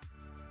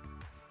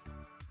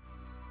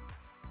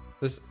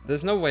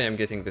 There's no way I'm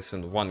getting this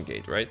in one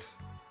gate, right?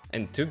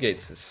 And 2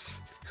 gates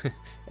is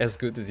as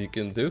good as you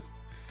can do.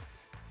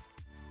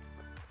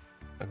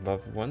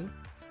 Above 1.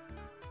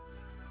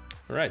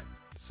 Alright,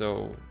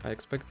 so I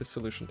expect the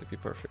solution to be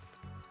perfect.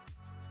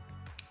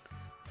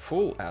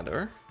 Full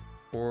adder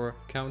or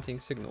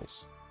counting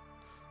signals?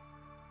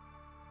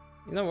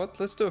 You know what,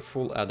 let's do a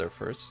full adder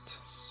first,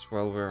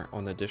 while we're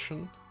on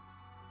addition.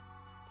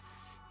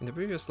 In the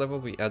previous level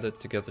we added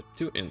together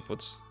 2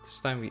 inputs, this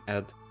time we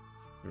add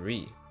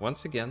 3.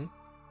 Once again,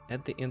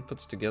 add the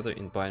inputs together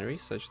in binary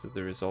such that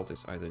the result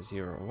is either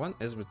 0 or 1,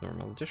 as with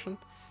normal addition.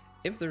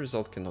 If the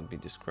result cannot be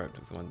described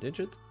with one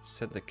digit,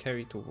 set the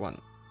carry to 1.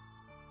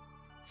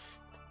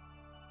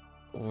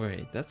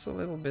 Wait, that's a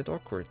little bit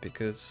awkward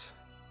because...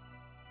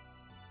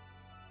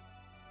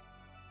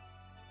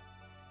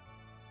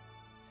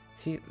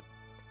 See,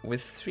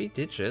 with 3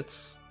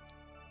 digits,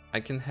 I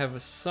can have a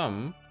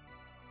sum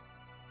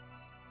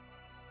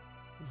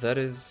that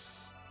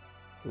is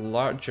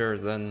larger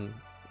than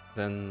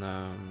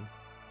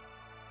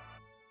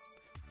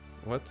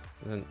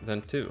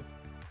 2,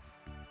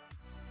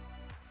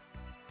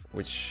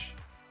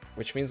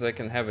 which means I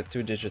can have a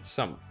 2-digit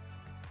sum,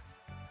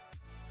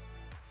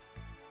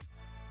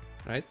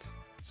 right?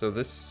 So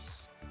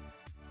this,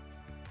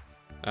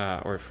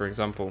 or for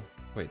example,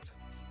 wait,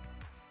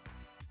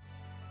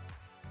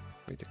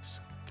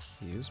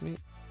 excuse me.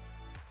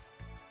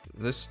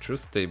 This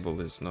truth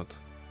table is not.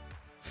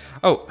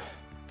 Oh,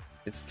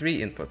 it's 3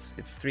 inputs.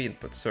 It's 3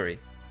 inputs. Sorry.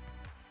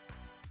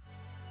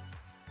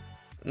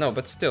 No,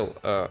 but still,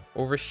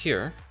 over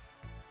here,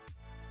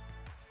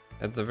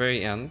 at the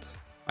very end,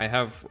 I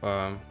have,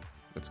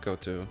 let's go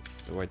to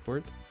the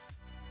whiteboard.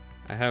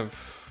 I have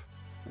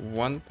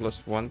 1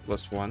 plus 1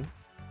 plus 1.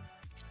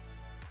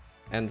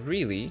 And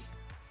really,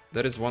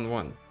 that is 1,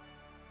 1.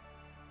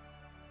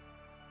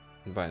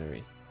 In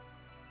binary.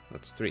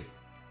 That's 3.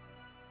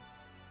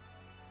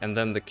 And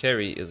then the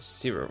carry is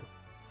 0.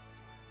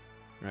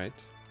 Right?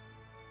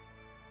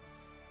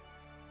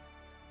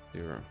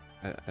 0.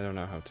 I don't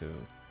know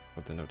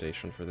what the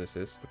notation for this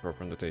is, the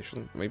proper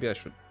notation. Maybe I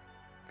should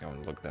go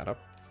and look that up.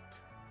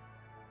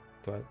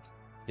 But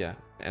yeah,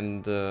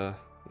 and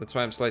that's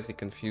why I'm slightly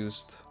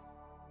confused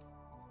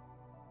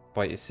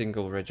by a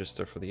single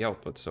register for the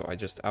output. So I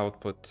just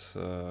output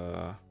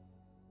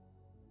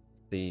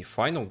the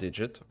final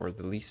digit, or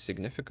the least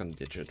significant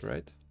digit,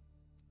 right?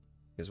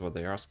 Is what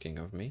they're asking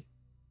of me.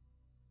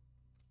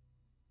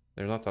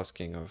 They're not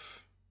asking of,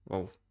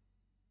 well,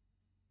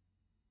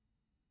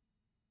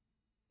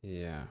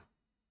 yeah.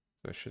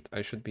 So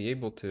I should be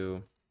able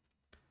to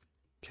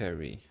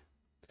carry.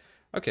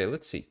 Okay,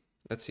 let's see.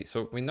 Let's see.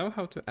 So we know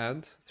how to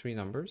add 3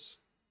 numbers.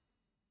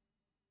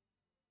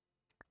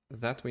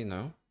 That we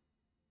know.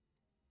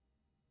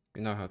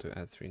 We know how to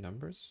add 3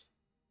 numbers.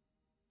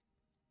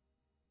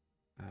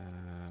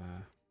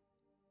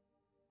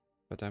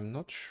 But I'm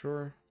not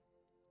sure.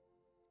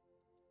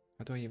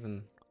 How do I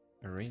even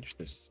arrange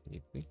this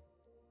neatly?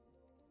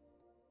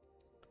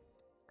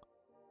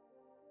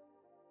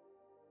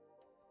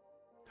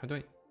 How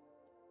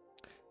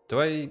do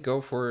I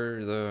go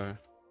for the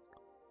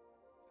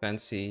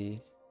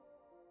fancy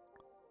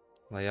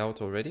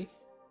layout already?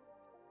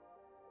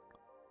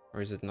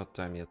 Or is it not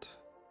time yet?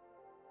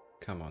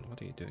 Come on,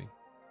 what are you doing?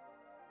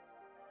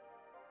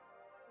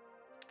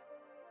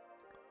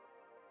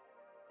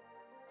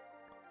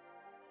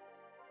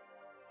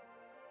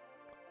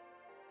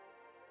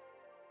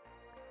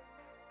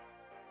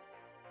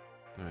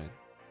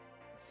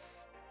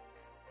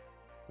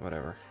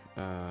 whatever.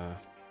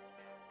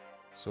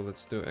 So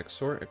let's do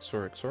XOR,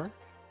 XOR, XOR.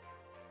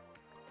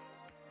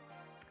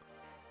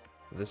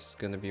 This is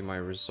gonna be my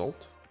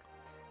result.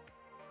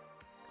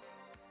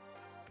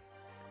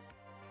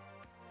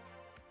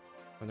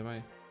 What am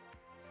I...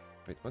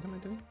 Wait, what am I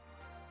doing?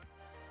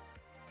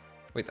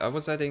 Wait, I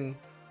was adding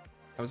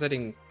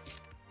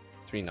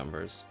 3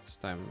 numbers. This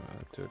time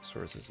 2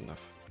 XORs is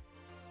enough.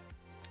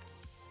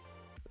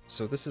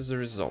 So this is the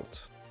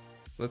result.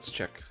 Let's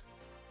check.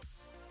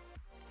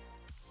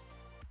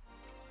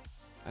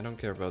 I don't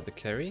care about the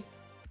carry.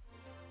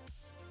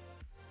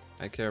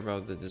 I care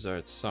about the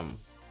desired sum.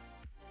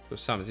 So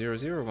sum 0,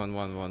 0, 1,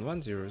 1, 1,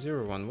 1, 0,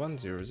 0, 1, 1,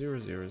 0, 0,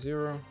 0,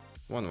 0,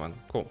 1, 1.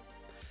 Cool.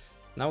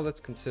 Now let's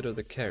consider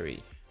the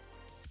carry.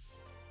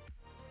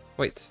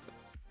 Wait.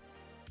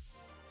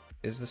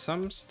 Is the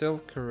sum still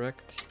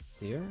correct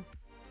here?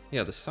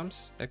 Yeah, the sum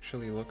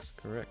actually looks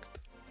correct.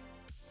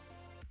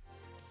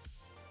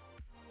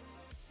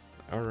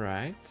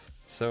 Alright,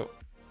 so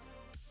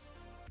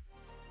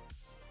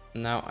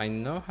now I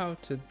know how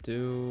to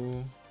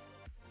do...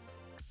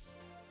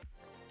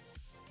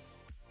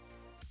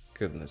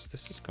 Goodness,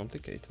 this is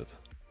complicated.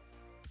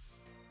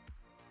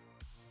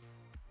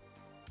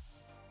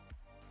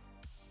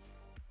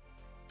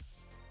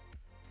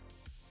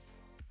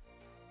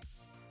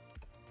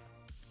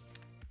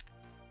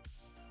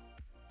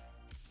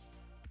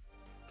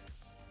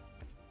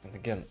 And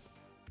again,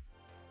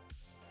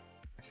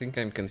 I think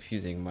I'm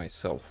confusing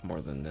myself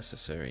more than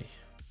necessary.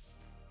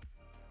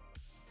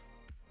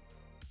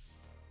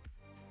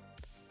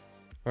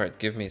 Alright,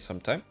 give me some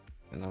time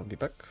and I'll be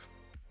back.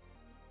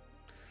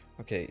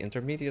 Okay,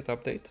 intermediate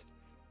update.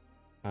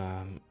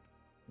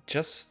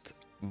 Just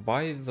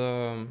by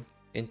the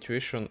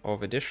intuition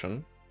of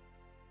addition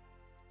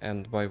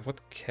and by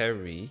what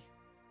carry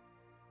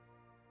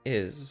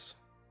is,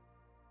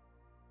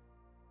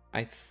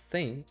 I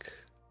think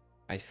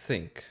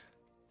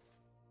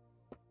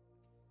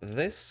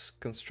this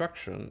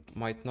construction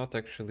might not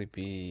actually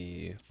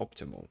be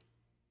optimal.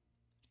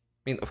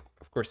 I mean, of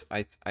course,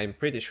 I'm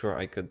pretty sure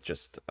I could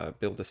just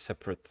build a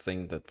separate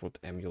thing that would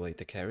emulate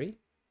the carry.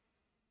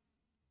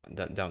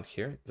 That down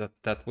here,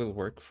 that will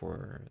work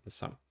for the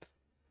sum.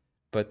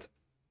 But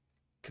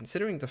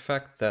considering the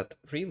fact that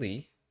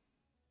really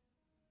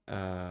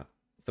the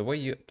way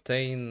you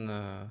obtain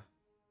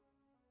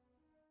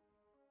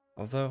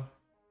although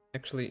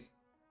actually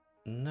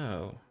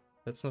no,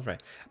 that's not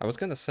right. I was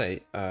gonna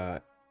say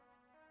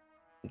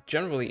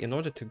generally, in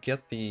order to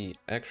get the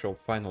actual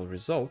final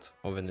result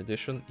of an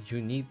addition,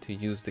 you need to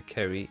use the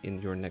carry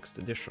in your next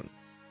addition.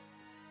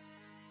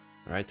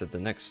 Right, at the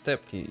next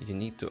step, you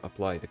need to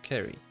apply the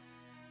carry.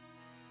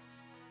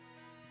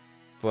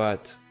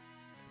 But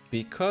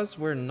because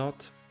we're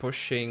not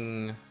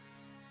pushing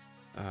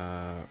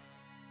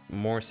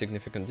more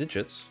significant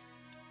digits,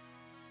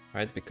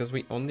 right, because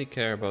we only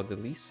care about the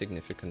least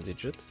significant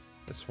digit,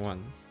 this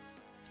one,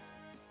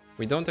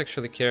 we don't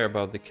actually care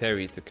about the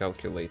carry to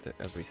calculate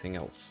everything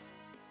else.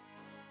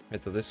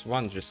 Right, so this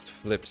one just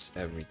flips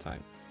every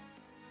time.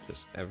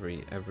 Just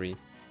every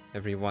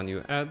one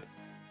you add,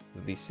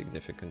 the least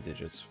significant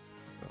digits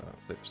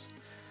flips.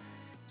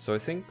 So I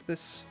think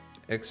this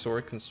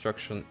XOR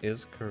construction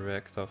is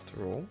correct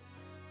after all.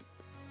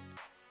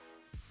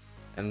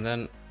 And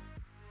then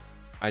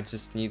I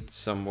just need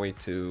some way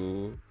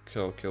to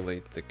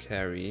calculate the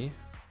carry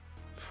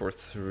for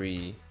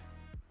 3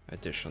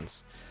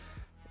 additions.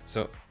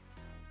 So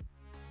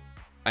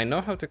I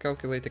know how to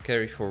calculate the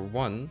carry for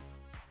 1,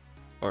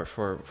 or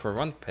for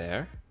 1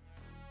 pair.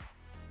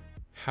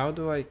 How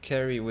do I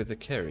carry with the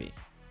carry?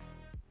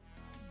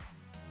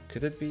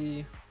 Could it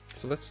be...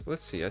 So let's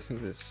see. I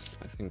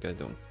think I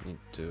don't need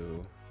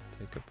to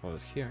take a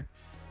pause here.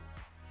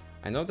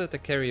 I know that the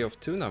carry of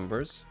 2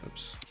 numbers...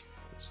 Oops,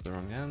 that's the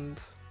wrong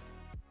end.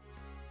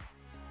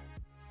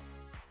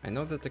 I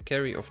know that the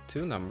carry of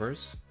 2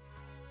 numbers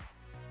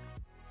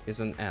is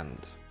an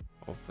AND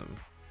of them.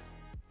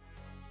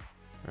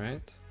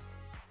 Right?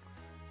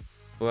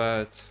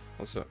 But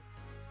also,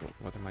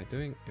 what am I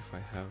doing if I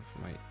have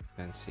my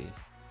fancy...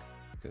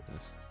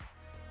 Goodness.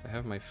 I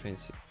have my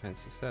fancy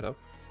setup.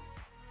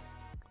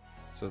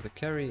 So the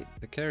carry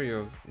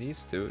of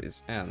these 2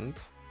 is AND.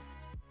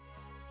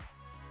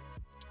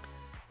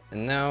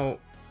 And now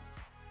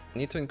I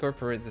need to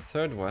incorporate the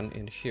 3rd one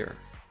in here.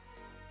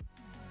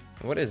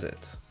 What is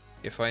it?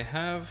 If I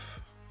have...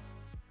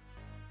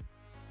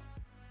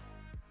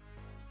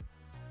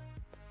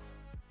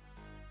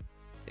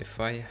 If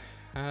I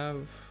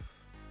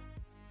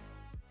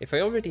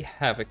already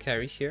have a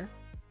carry here,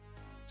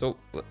 so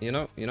you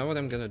know what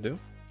I'm gonna do?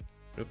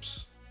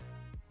 Oops,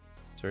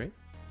 sorry.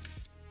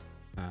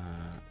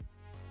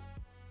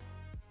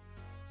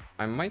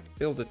 I might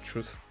build a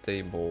truth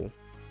table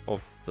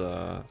of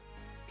the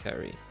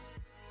carry.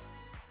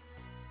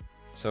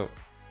 So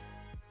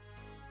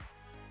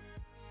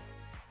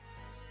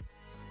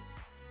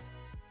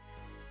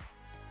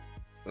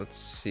let's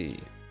see.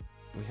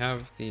 We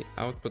have the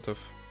output of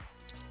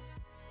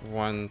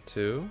 1,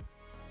 2.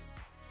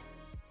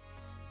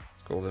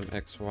 Let's call them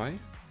XY.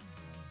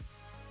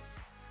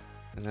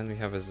 And then we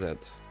have a Z.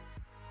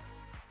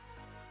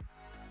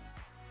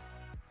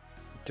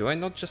 Do I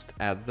not just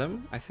add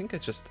them? I think I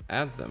just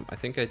add them. I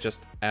think I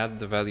just add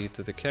the value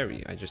to the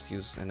carry. I just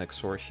use an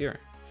XOR here.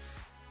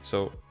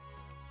 So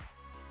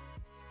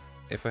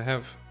if I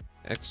have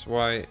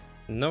XY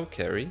no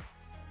carry,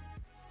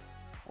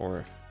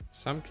 or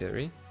some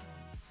carry,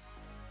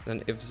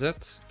 then if Z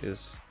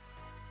is...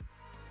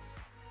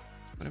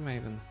 What am I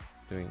even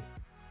doing?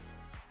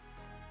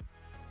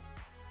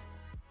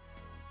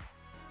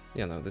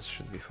 Yeah, no, this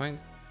should be fine.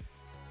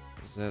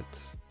 Z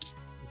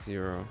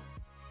 0.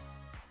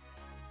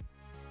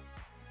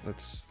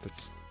 Let's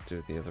do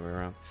it the other way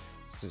around.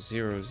 So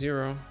 0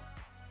 0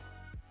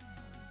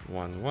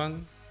 1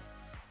 1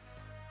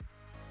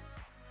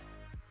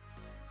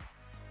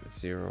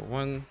 0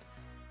 1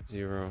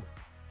 0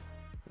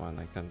 1.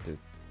 I can't do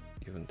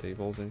even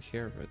tables in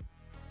here, but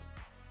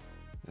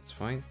that's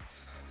fine.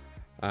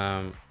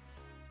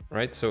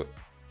 Right, so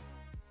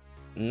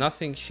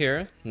nothing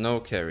here, no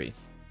carry.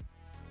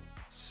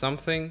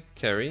 Something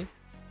carry,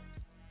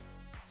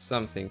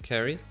 something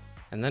carry,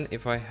 and then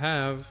if I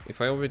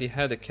already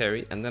had a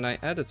carry and then I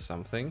added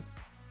something,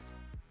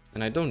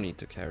 and I don't need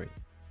to carry,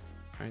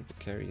 right? The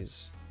carry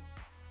is,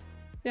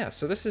 yeah,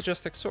 so this is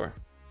just XOR.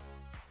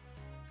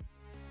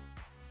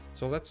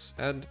 So let's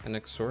add an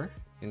XOR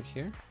in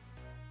here.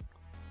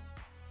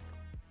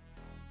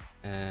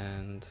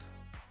 And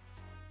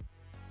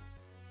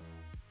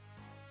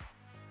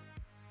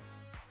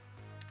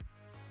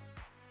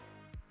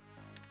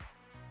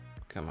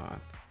come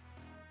on.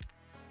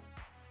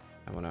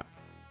 I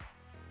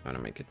wanna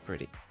make it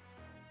pretty.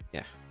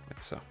 Yeah,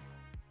 like so.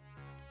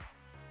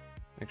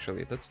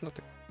 Actually, that's not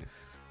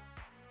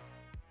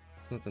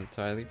it's not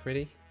entirely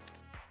pretty.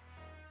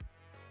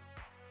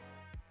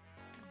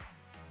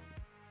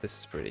 This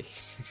is pretty.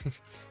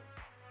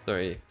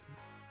 Sorry.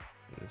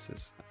 This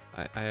is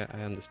I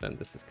understand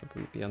this is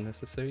completely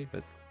unnecessary,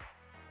 but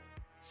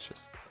it's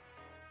just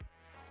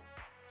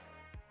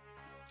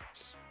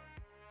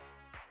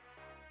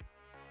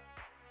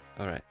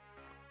all right.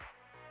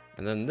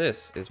 And then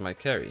this is my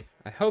carry.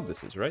 I hope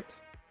this is right.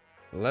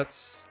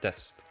 Let's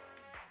test.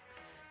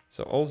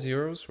 So all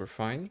zeros were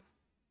fine.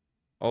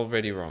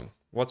 Already wrong.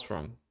 What's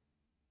wrong?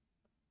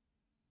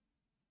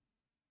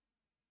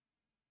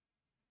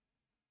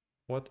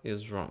 What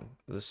is wrong?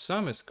 The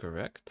sum is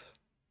correct.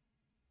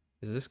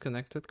 Is this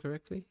connected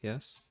correctly?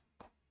 Yes.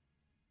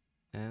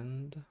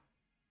 And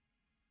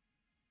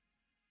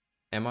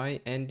am I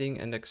ending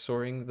and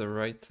XORing the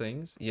right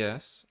things?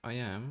 Yes, I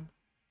am.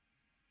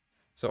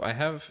 So I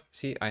have,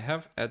 see, I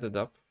have added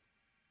up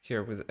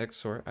here with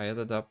XOR. I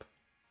added up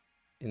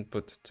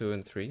input 2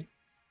 and 3.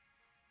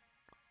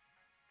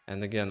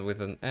 And again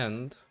with an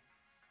AND.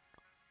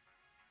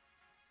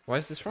 Why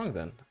is this wrong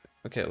then?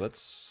 Okay,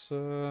 let's...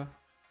 No,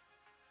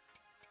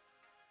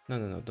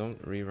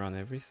 don't rerun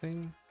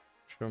everything.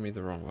 Show me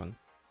the wrong one.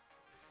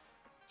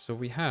 So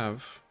we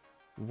have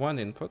one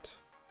input.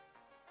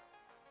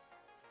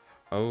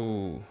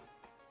 Oh.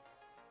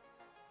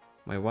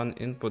 My one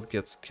input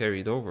gets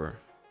carried over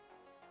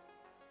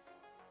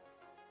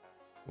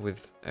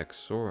with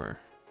XOR.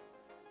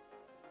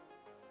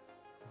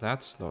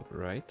 That's not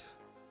right.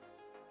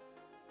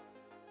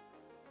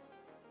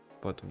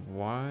 But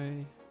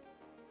why?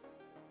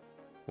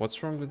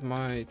 What's wrong with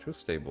my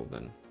truth table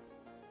then?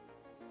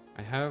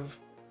 I have...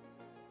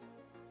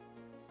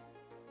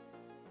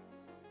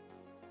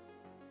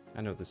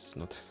 I know this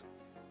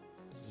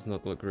does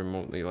not look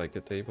remotely like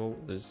a table.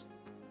 There's,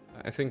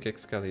 I think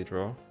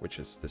XCaliDraw, which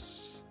is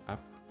this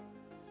app,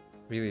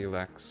 really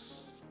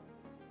lacks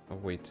a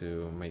way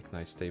to make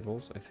nice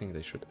tables. I think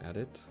they should add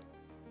it.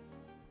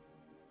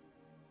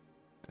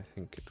 I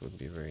think it would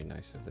be very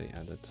nice if they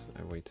added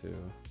a way to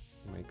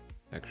make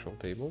actual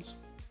tables.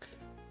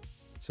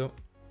 So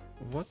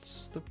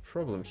what's the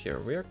problem here?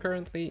 We are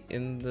currently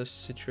in the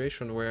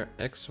situation where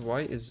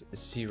XY is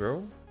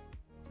 0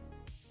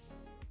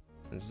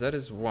 and Z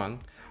is 1.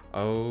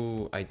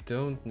 Oh, I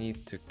don't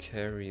need to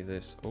carry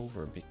this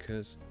over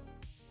because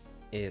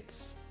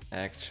it's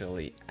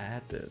actually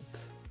added.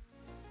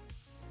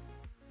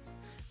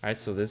 Alright,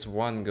 so this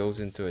 1 goes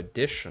into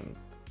addition.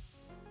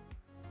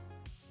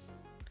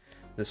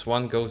 This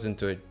 1 goes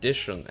into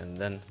addition and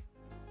then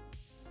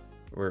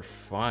we're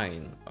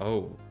fine.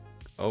 Oh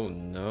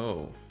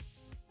no.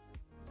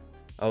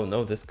 Oh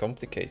no, this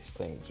complicates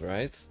things,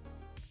 right?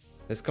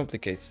 This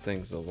complicates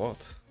things a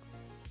lot.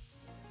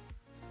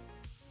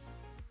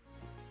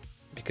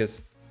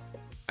 Because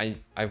I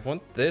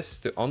want this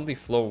to only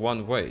flow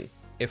one way.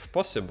 If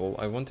possible,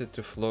 I want it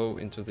to flow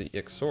into the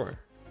XOR,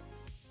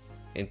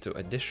 into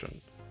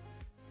addition.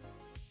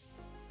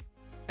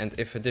 And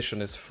if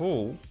addition is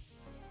full,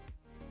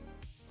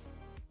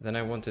 then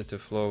I want it to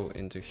flow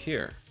into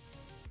here.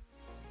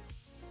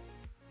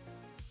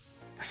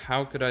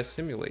 How could I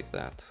simulate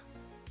that?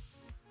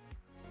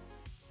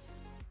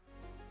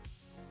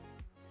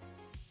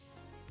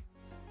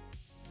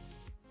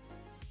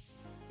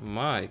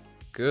 My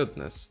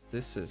goodness,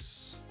 this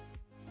is...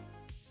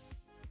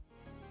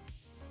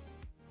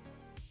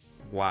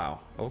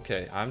 Wow,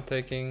 okay, I'm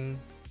taking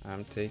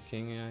I'm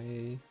taking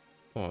a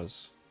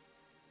pause.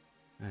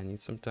 I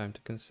need some time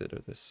to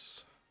consider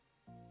this.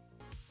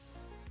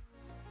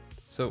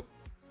 So,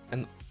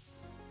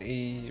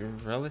 a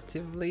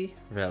relatively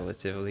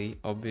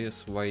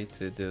obvious way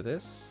to do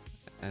this,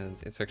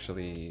 and it's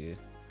actually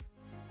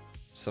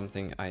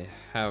something I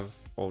have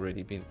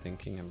already been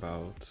thinking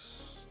about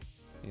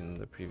in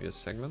the previous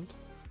segment,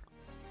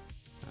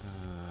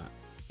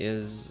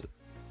 is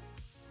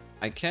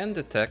I can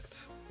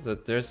detect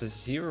that there's a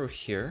 0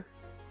 here,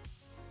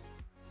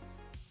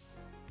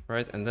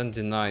 right? And then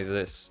deny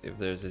this if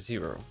there's a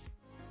 0.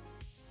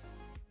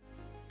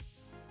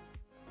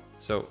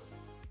 So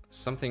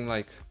something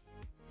like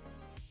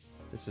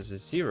this is a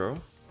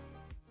 0,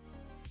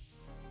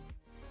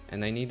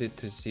 and I needed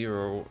to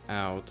 0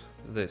 out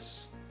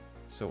this.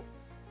 So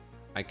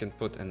I can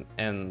put an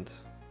end.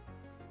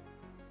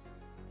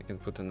 I can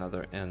put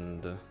another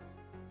end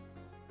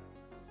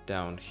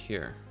down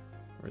here.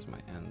 Where's my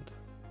end?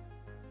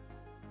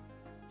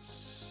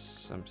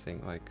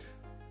 Something like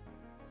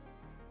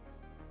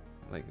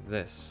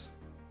this.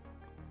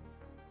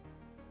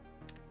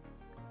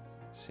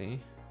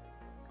 See?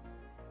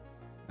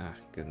 Ah,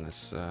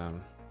 goodness.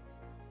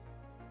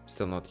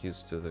 Still not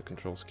used to the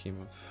control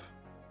scheme of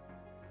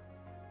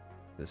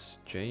this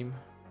Jame.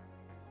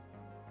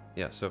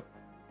 Yeah, so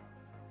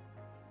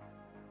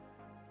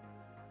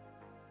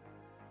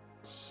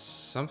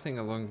something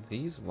along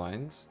these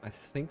lines I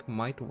think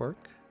might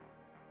work.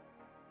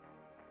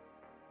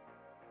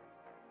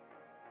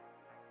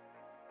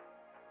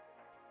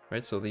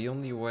 Right, so the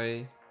only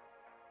way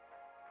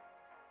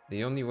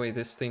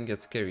this thing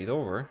gets carried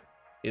over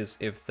is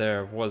if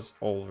there was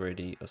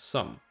already a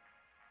sum.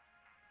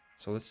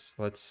 So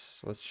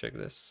let's check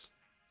this.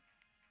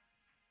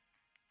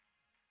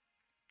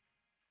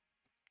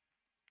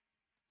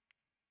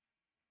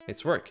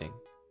 It's working.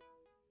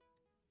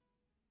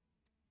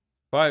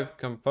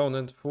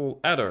 5-component full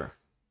adder.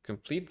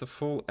 Complete the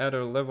full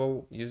adder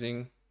level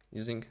using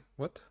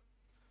what?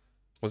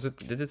 Was it,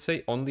 did it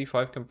say only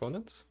 5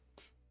 components?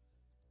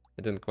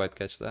 I didn't quite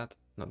catch that.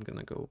 Not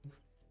gonna go.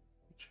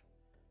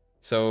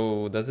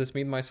 So does this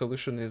mean my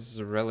solution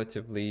is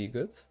relatively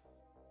good?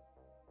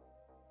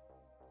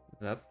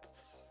 That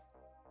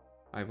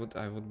I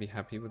would be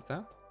happy with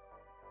that.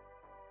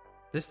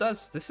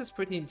 This is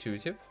pretty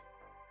intuitive,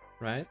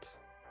 right?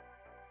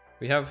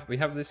 We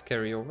have this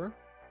carryover.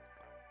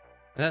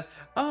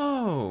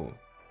 Oh,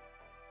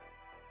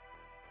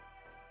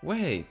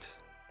 wait.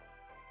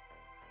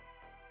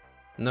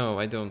 No,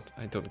 I don't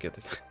get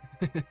it.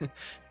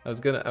 I was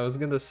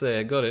gonna say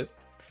I got it,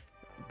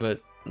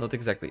 but not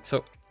exactly.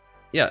 So,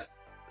 yeah,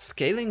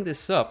 scaling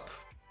this up,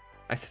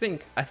 I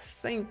think I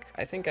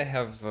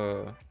have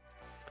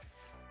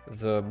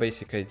the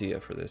basic idea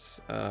for this.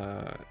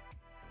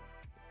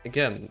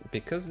 Again,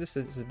 because this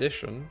is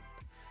addition,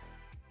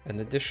 and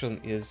addition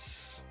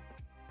is.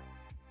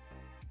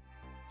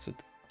 So,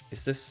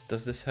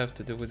 does this have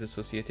to do with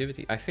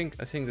associativity? I think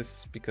this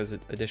is because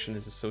addition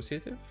is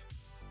associative,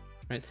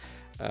 right?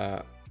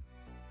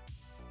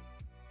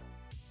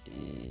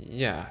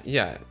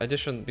 Yeah,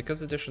 addition,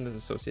 because addition is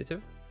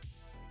associative.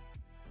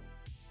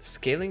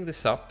 Scaling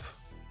this up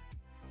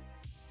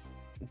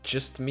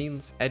just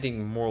means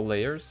adding more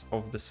layers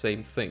of the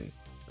same thing.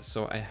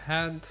 So I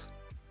had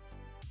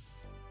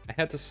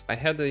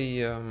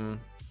a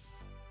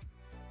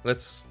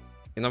let's,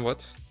 you know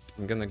what?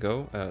 I'm gonna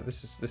go.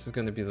 This is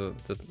gonna be the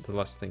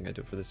last thing I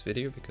do for this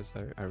video, because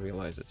I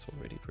realize it's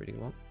already pretty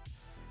long.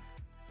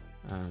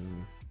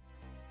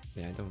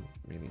 Yeah, I don't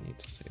really need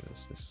to say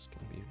this. This can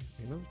be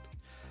removed.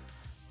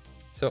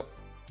 So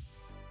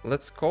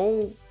let's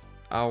call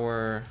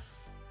our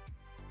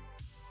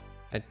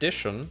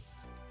addition.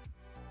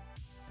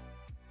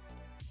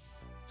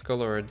 Let's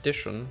call our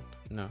addition.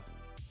 No.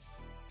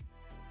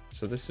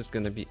 So this is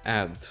going to be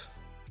add,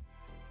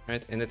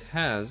 right? And it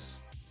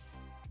has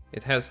 2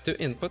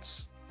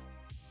 inputs,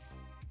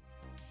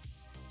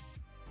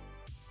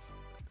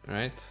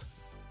 right?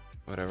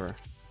 Whatever.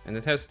 And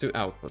it has 2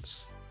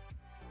 outputs.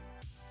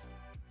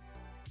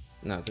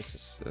 No, this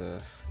is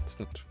it's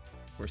not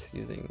worth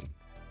using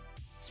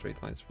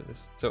straight lines for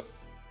this. So it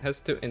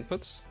has 2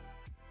 inputs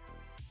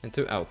and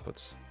 2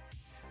 outputs,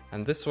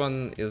 and this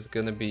one is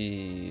gonna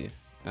be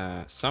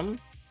sum.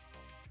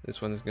 This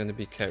one is gonna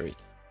be carry,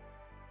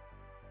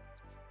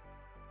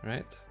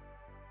 right?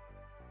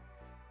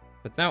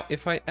 But now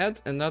if I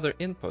add another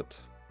input,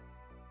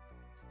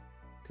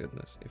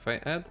 goodness, if I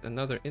add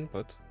another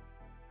input,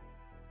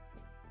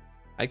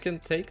 I can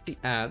take the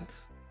add.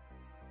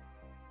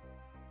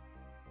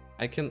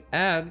 I can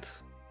add.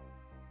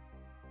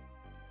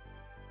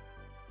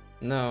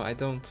 No, I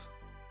don't.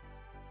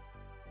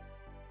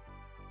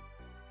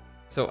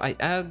 So I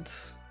add.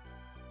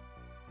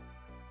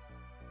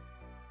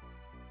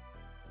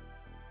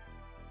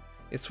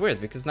 It's weird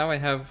because now I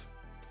have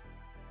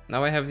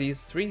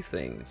these 3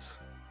 things.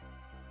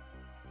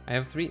 I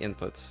have 3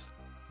 inputs.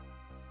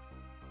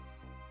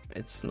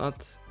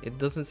 It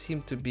doesn't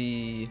seem to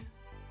be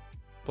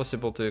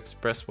possible to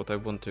express what I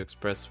want to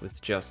express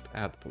with just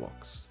add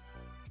blocks.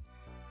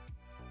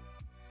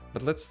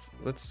 But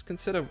let's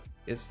consider,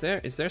 is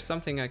there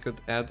something I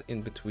could add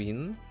in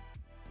between?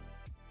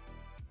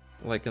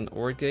 Like an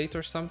OR gate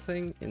or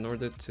something in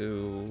order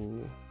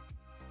to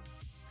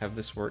have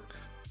this work?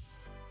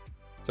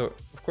 So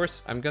of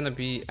course I'm gonna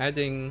be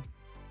adding,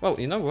 well,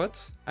 you know what?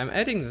 I'm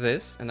adding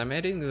this and I'm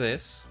adding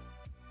this.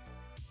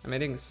 I'm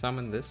adding some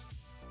in this.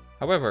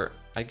 However,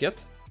 I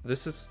get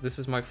this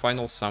is my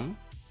final sum,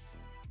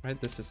 right?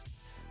 This is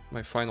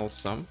my final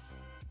sum.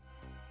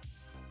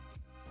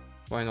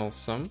 Final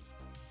sum.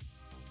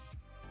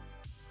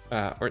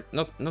 Or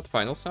not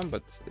final sum,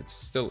 but it's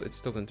still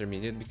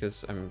intermediate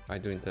because I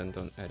do intend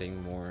on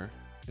adding more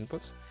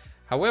inputs.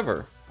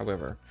 However,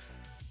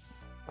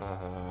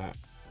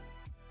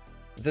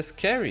 this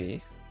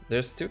carry,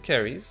 there's two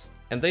carries,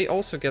 and they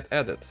also get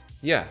added.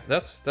 Yeah,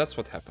 that's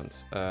what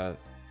happens.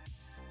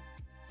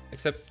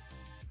 Except,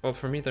 well,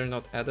 for me they're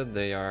not added;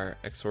 they are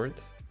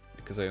XOR'd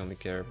because I only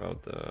care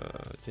about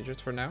the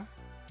digits for now.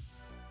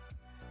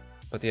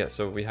 But yeah,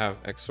 so we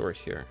have XOR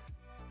here.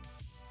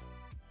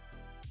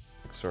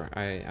 XOR.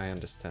 I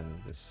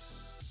understand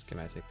this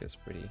schematic is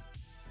pretty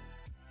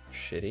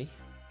shitty.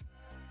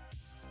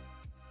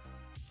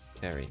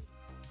 Carry.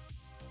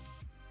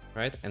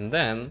 Right, and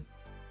then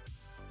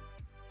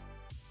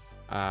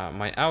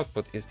my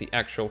output is the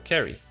actual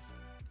carry,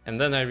 and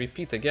then I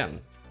repeat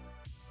again.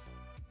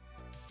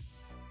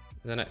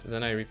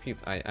 Then I repeat.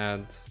 I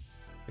add.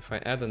 If I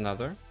add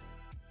another.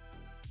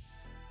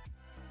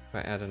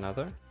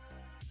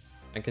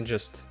 I can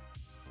just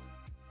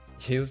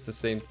use the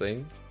same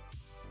thing.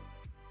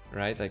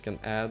 Right, I can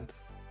add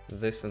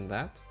this and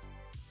that.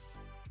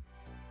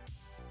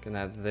 I can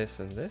add this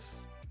and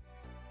this.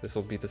 This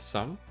will be the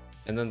sum.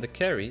 And then the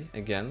carry,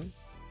 again,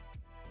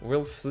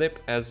 will flip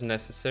as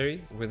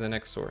necessary with an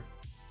XOR.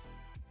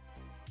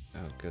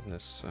 Oh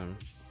goodness.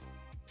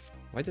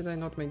 Why did I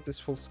not make this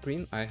full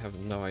screen? I have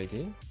no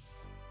idea.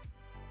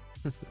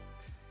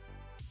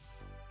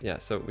 Yeah,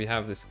 so we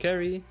have this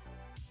carry.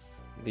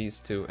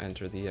 These two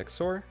enter the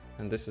XOR.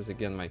 And this is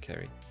again my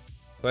carry.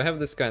 So I have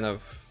this kind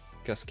of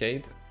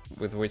cascade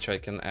with which I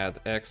can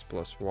add X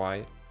plus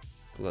Y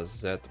plus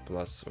Z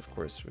plus, of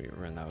course, we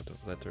ran out of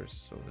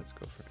letters, so let's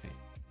go for A.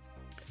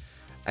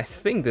 I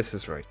think this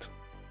is right.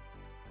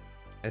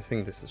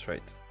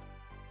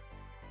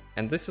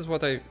 And this is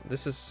what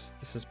this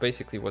is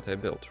basically what I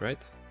built,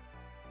 right?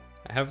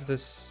 I have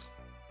this.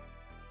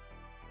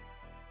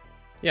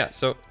 Yeah,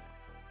 so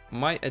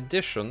my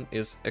addition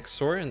is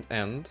XOR and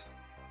AND.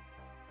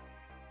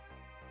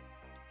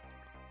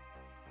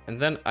 And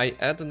then I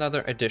add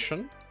another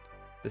addition.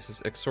 This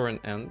is XOR and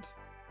AND,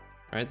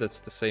 right?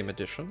 That's the same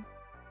addition.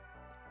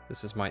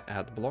 This is my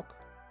add block.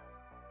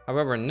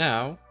 However,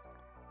 now,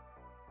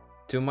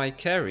 to my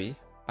carry,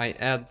 I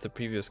add the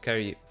previous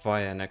carry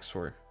via an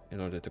XOR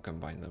in order to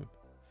combine them.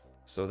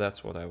 So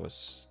that's what I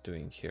was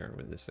doing here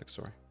with this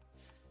XOR.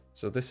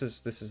 So this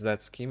is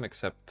that scheme,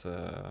 except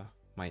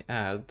my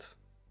add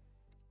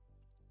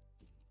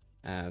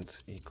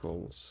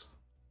equals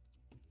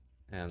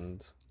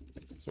AND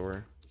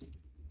XOR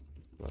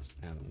plus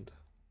AND.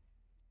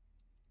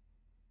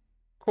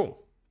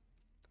 Cool.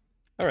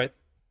 All right.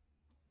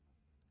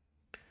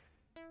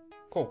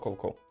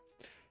 Cool.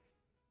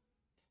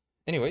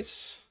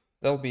 Anyways,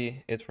 that'll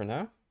be it for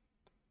now.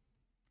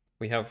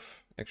 We have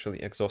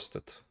actually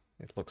exhausted,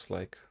 it looks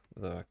like,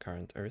 the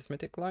current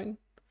arithmetic line.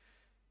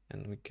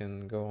 And we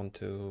can go on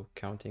to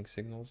counting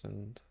signals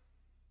and...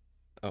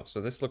 Oh,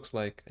 so this looks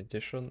like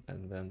addition,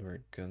 and then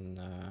we're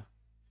gonna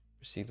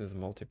proceed with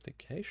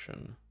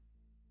multiplication.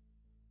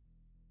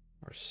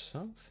 Or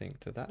something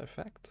to that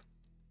effect.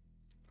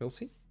 We'll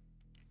see.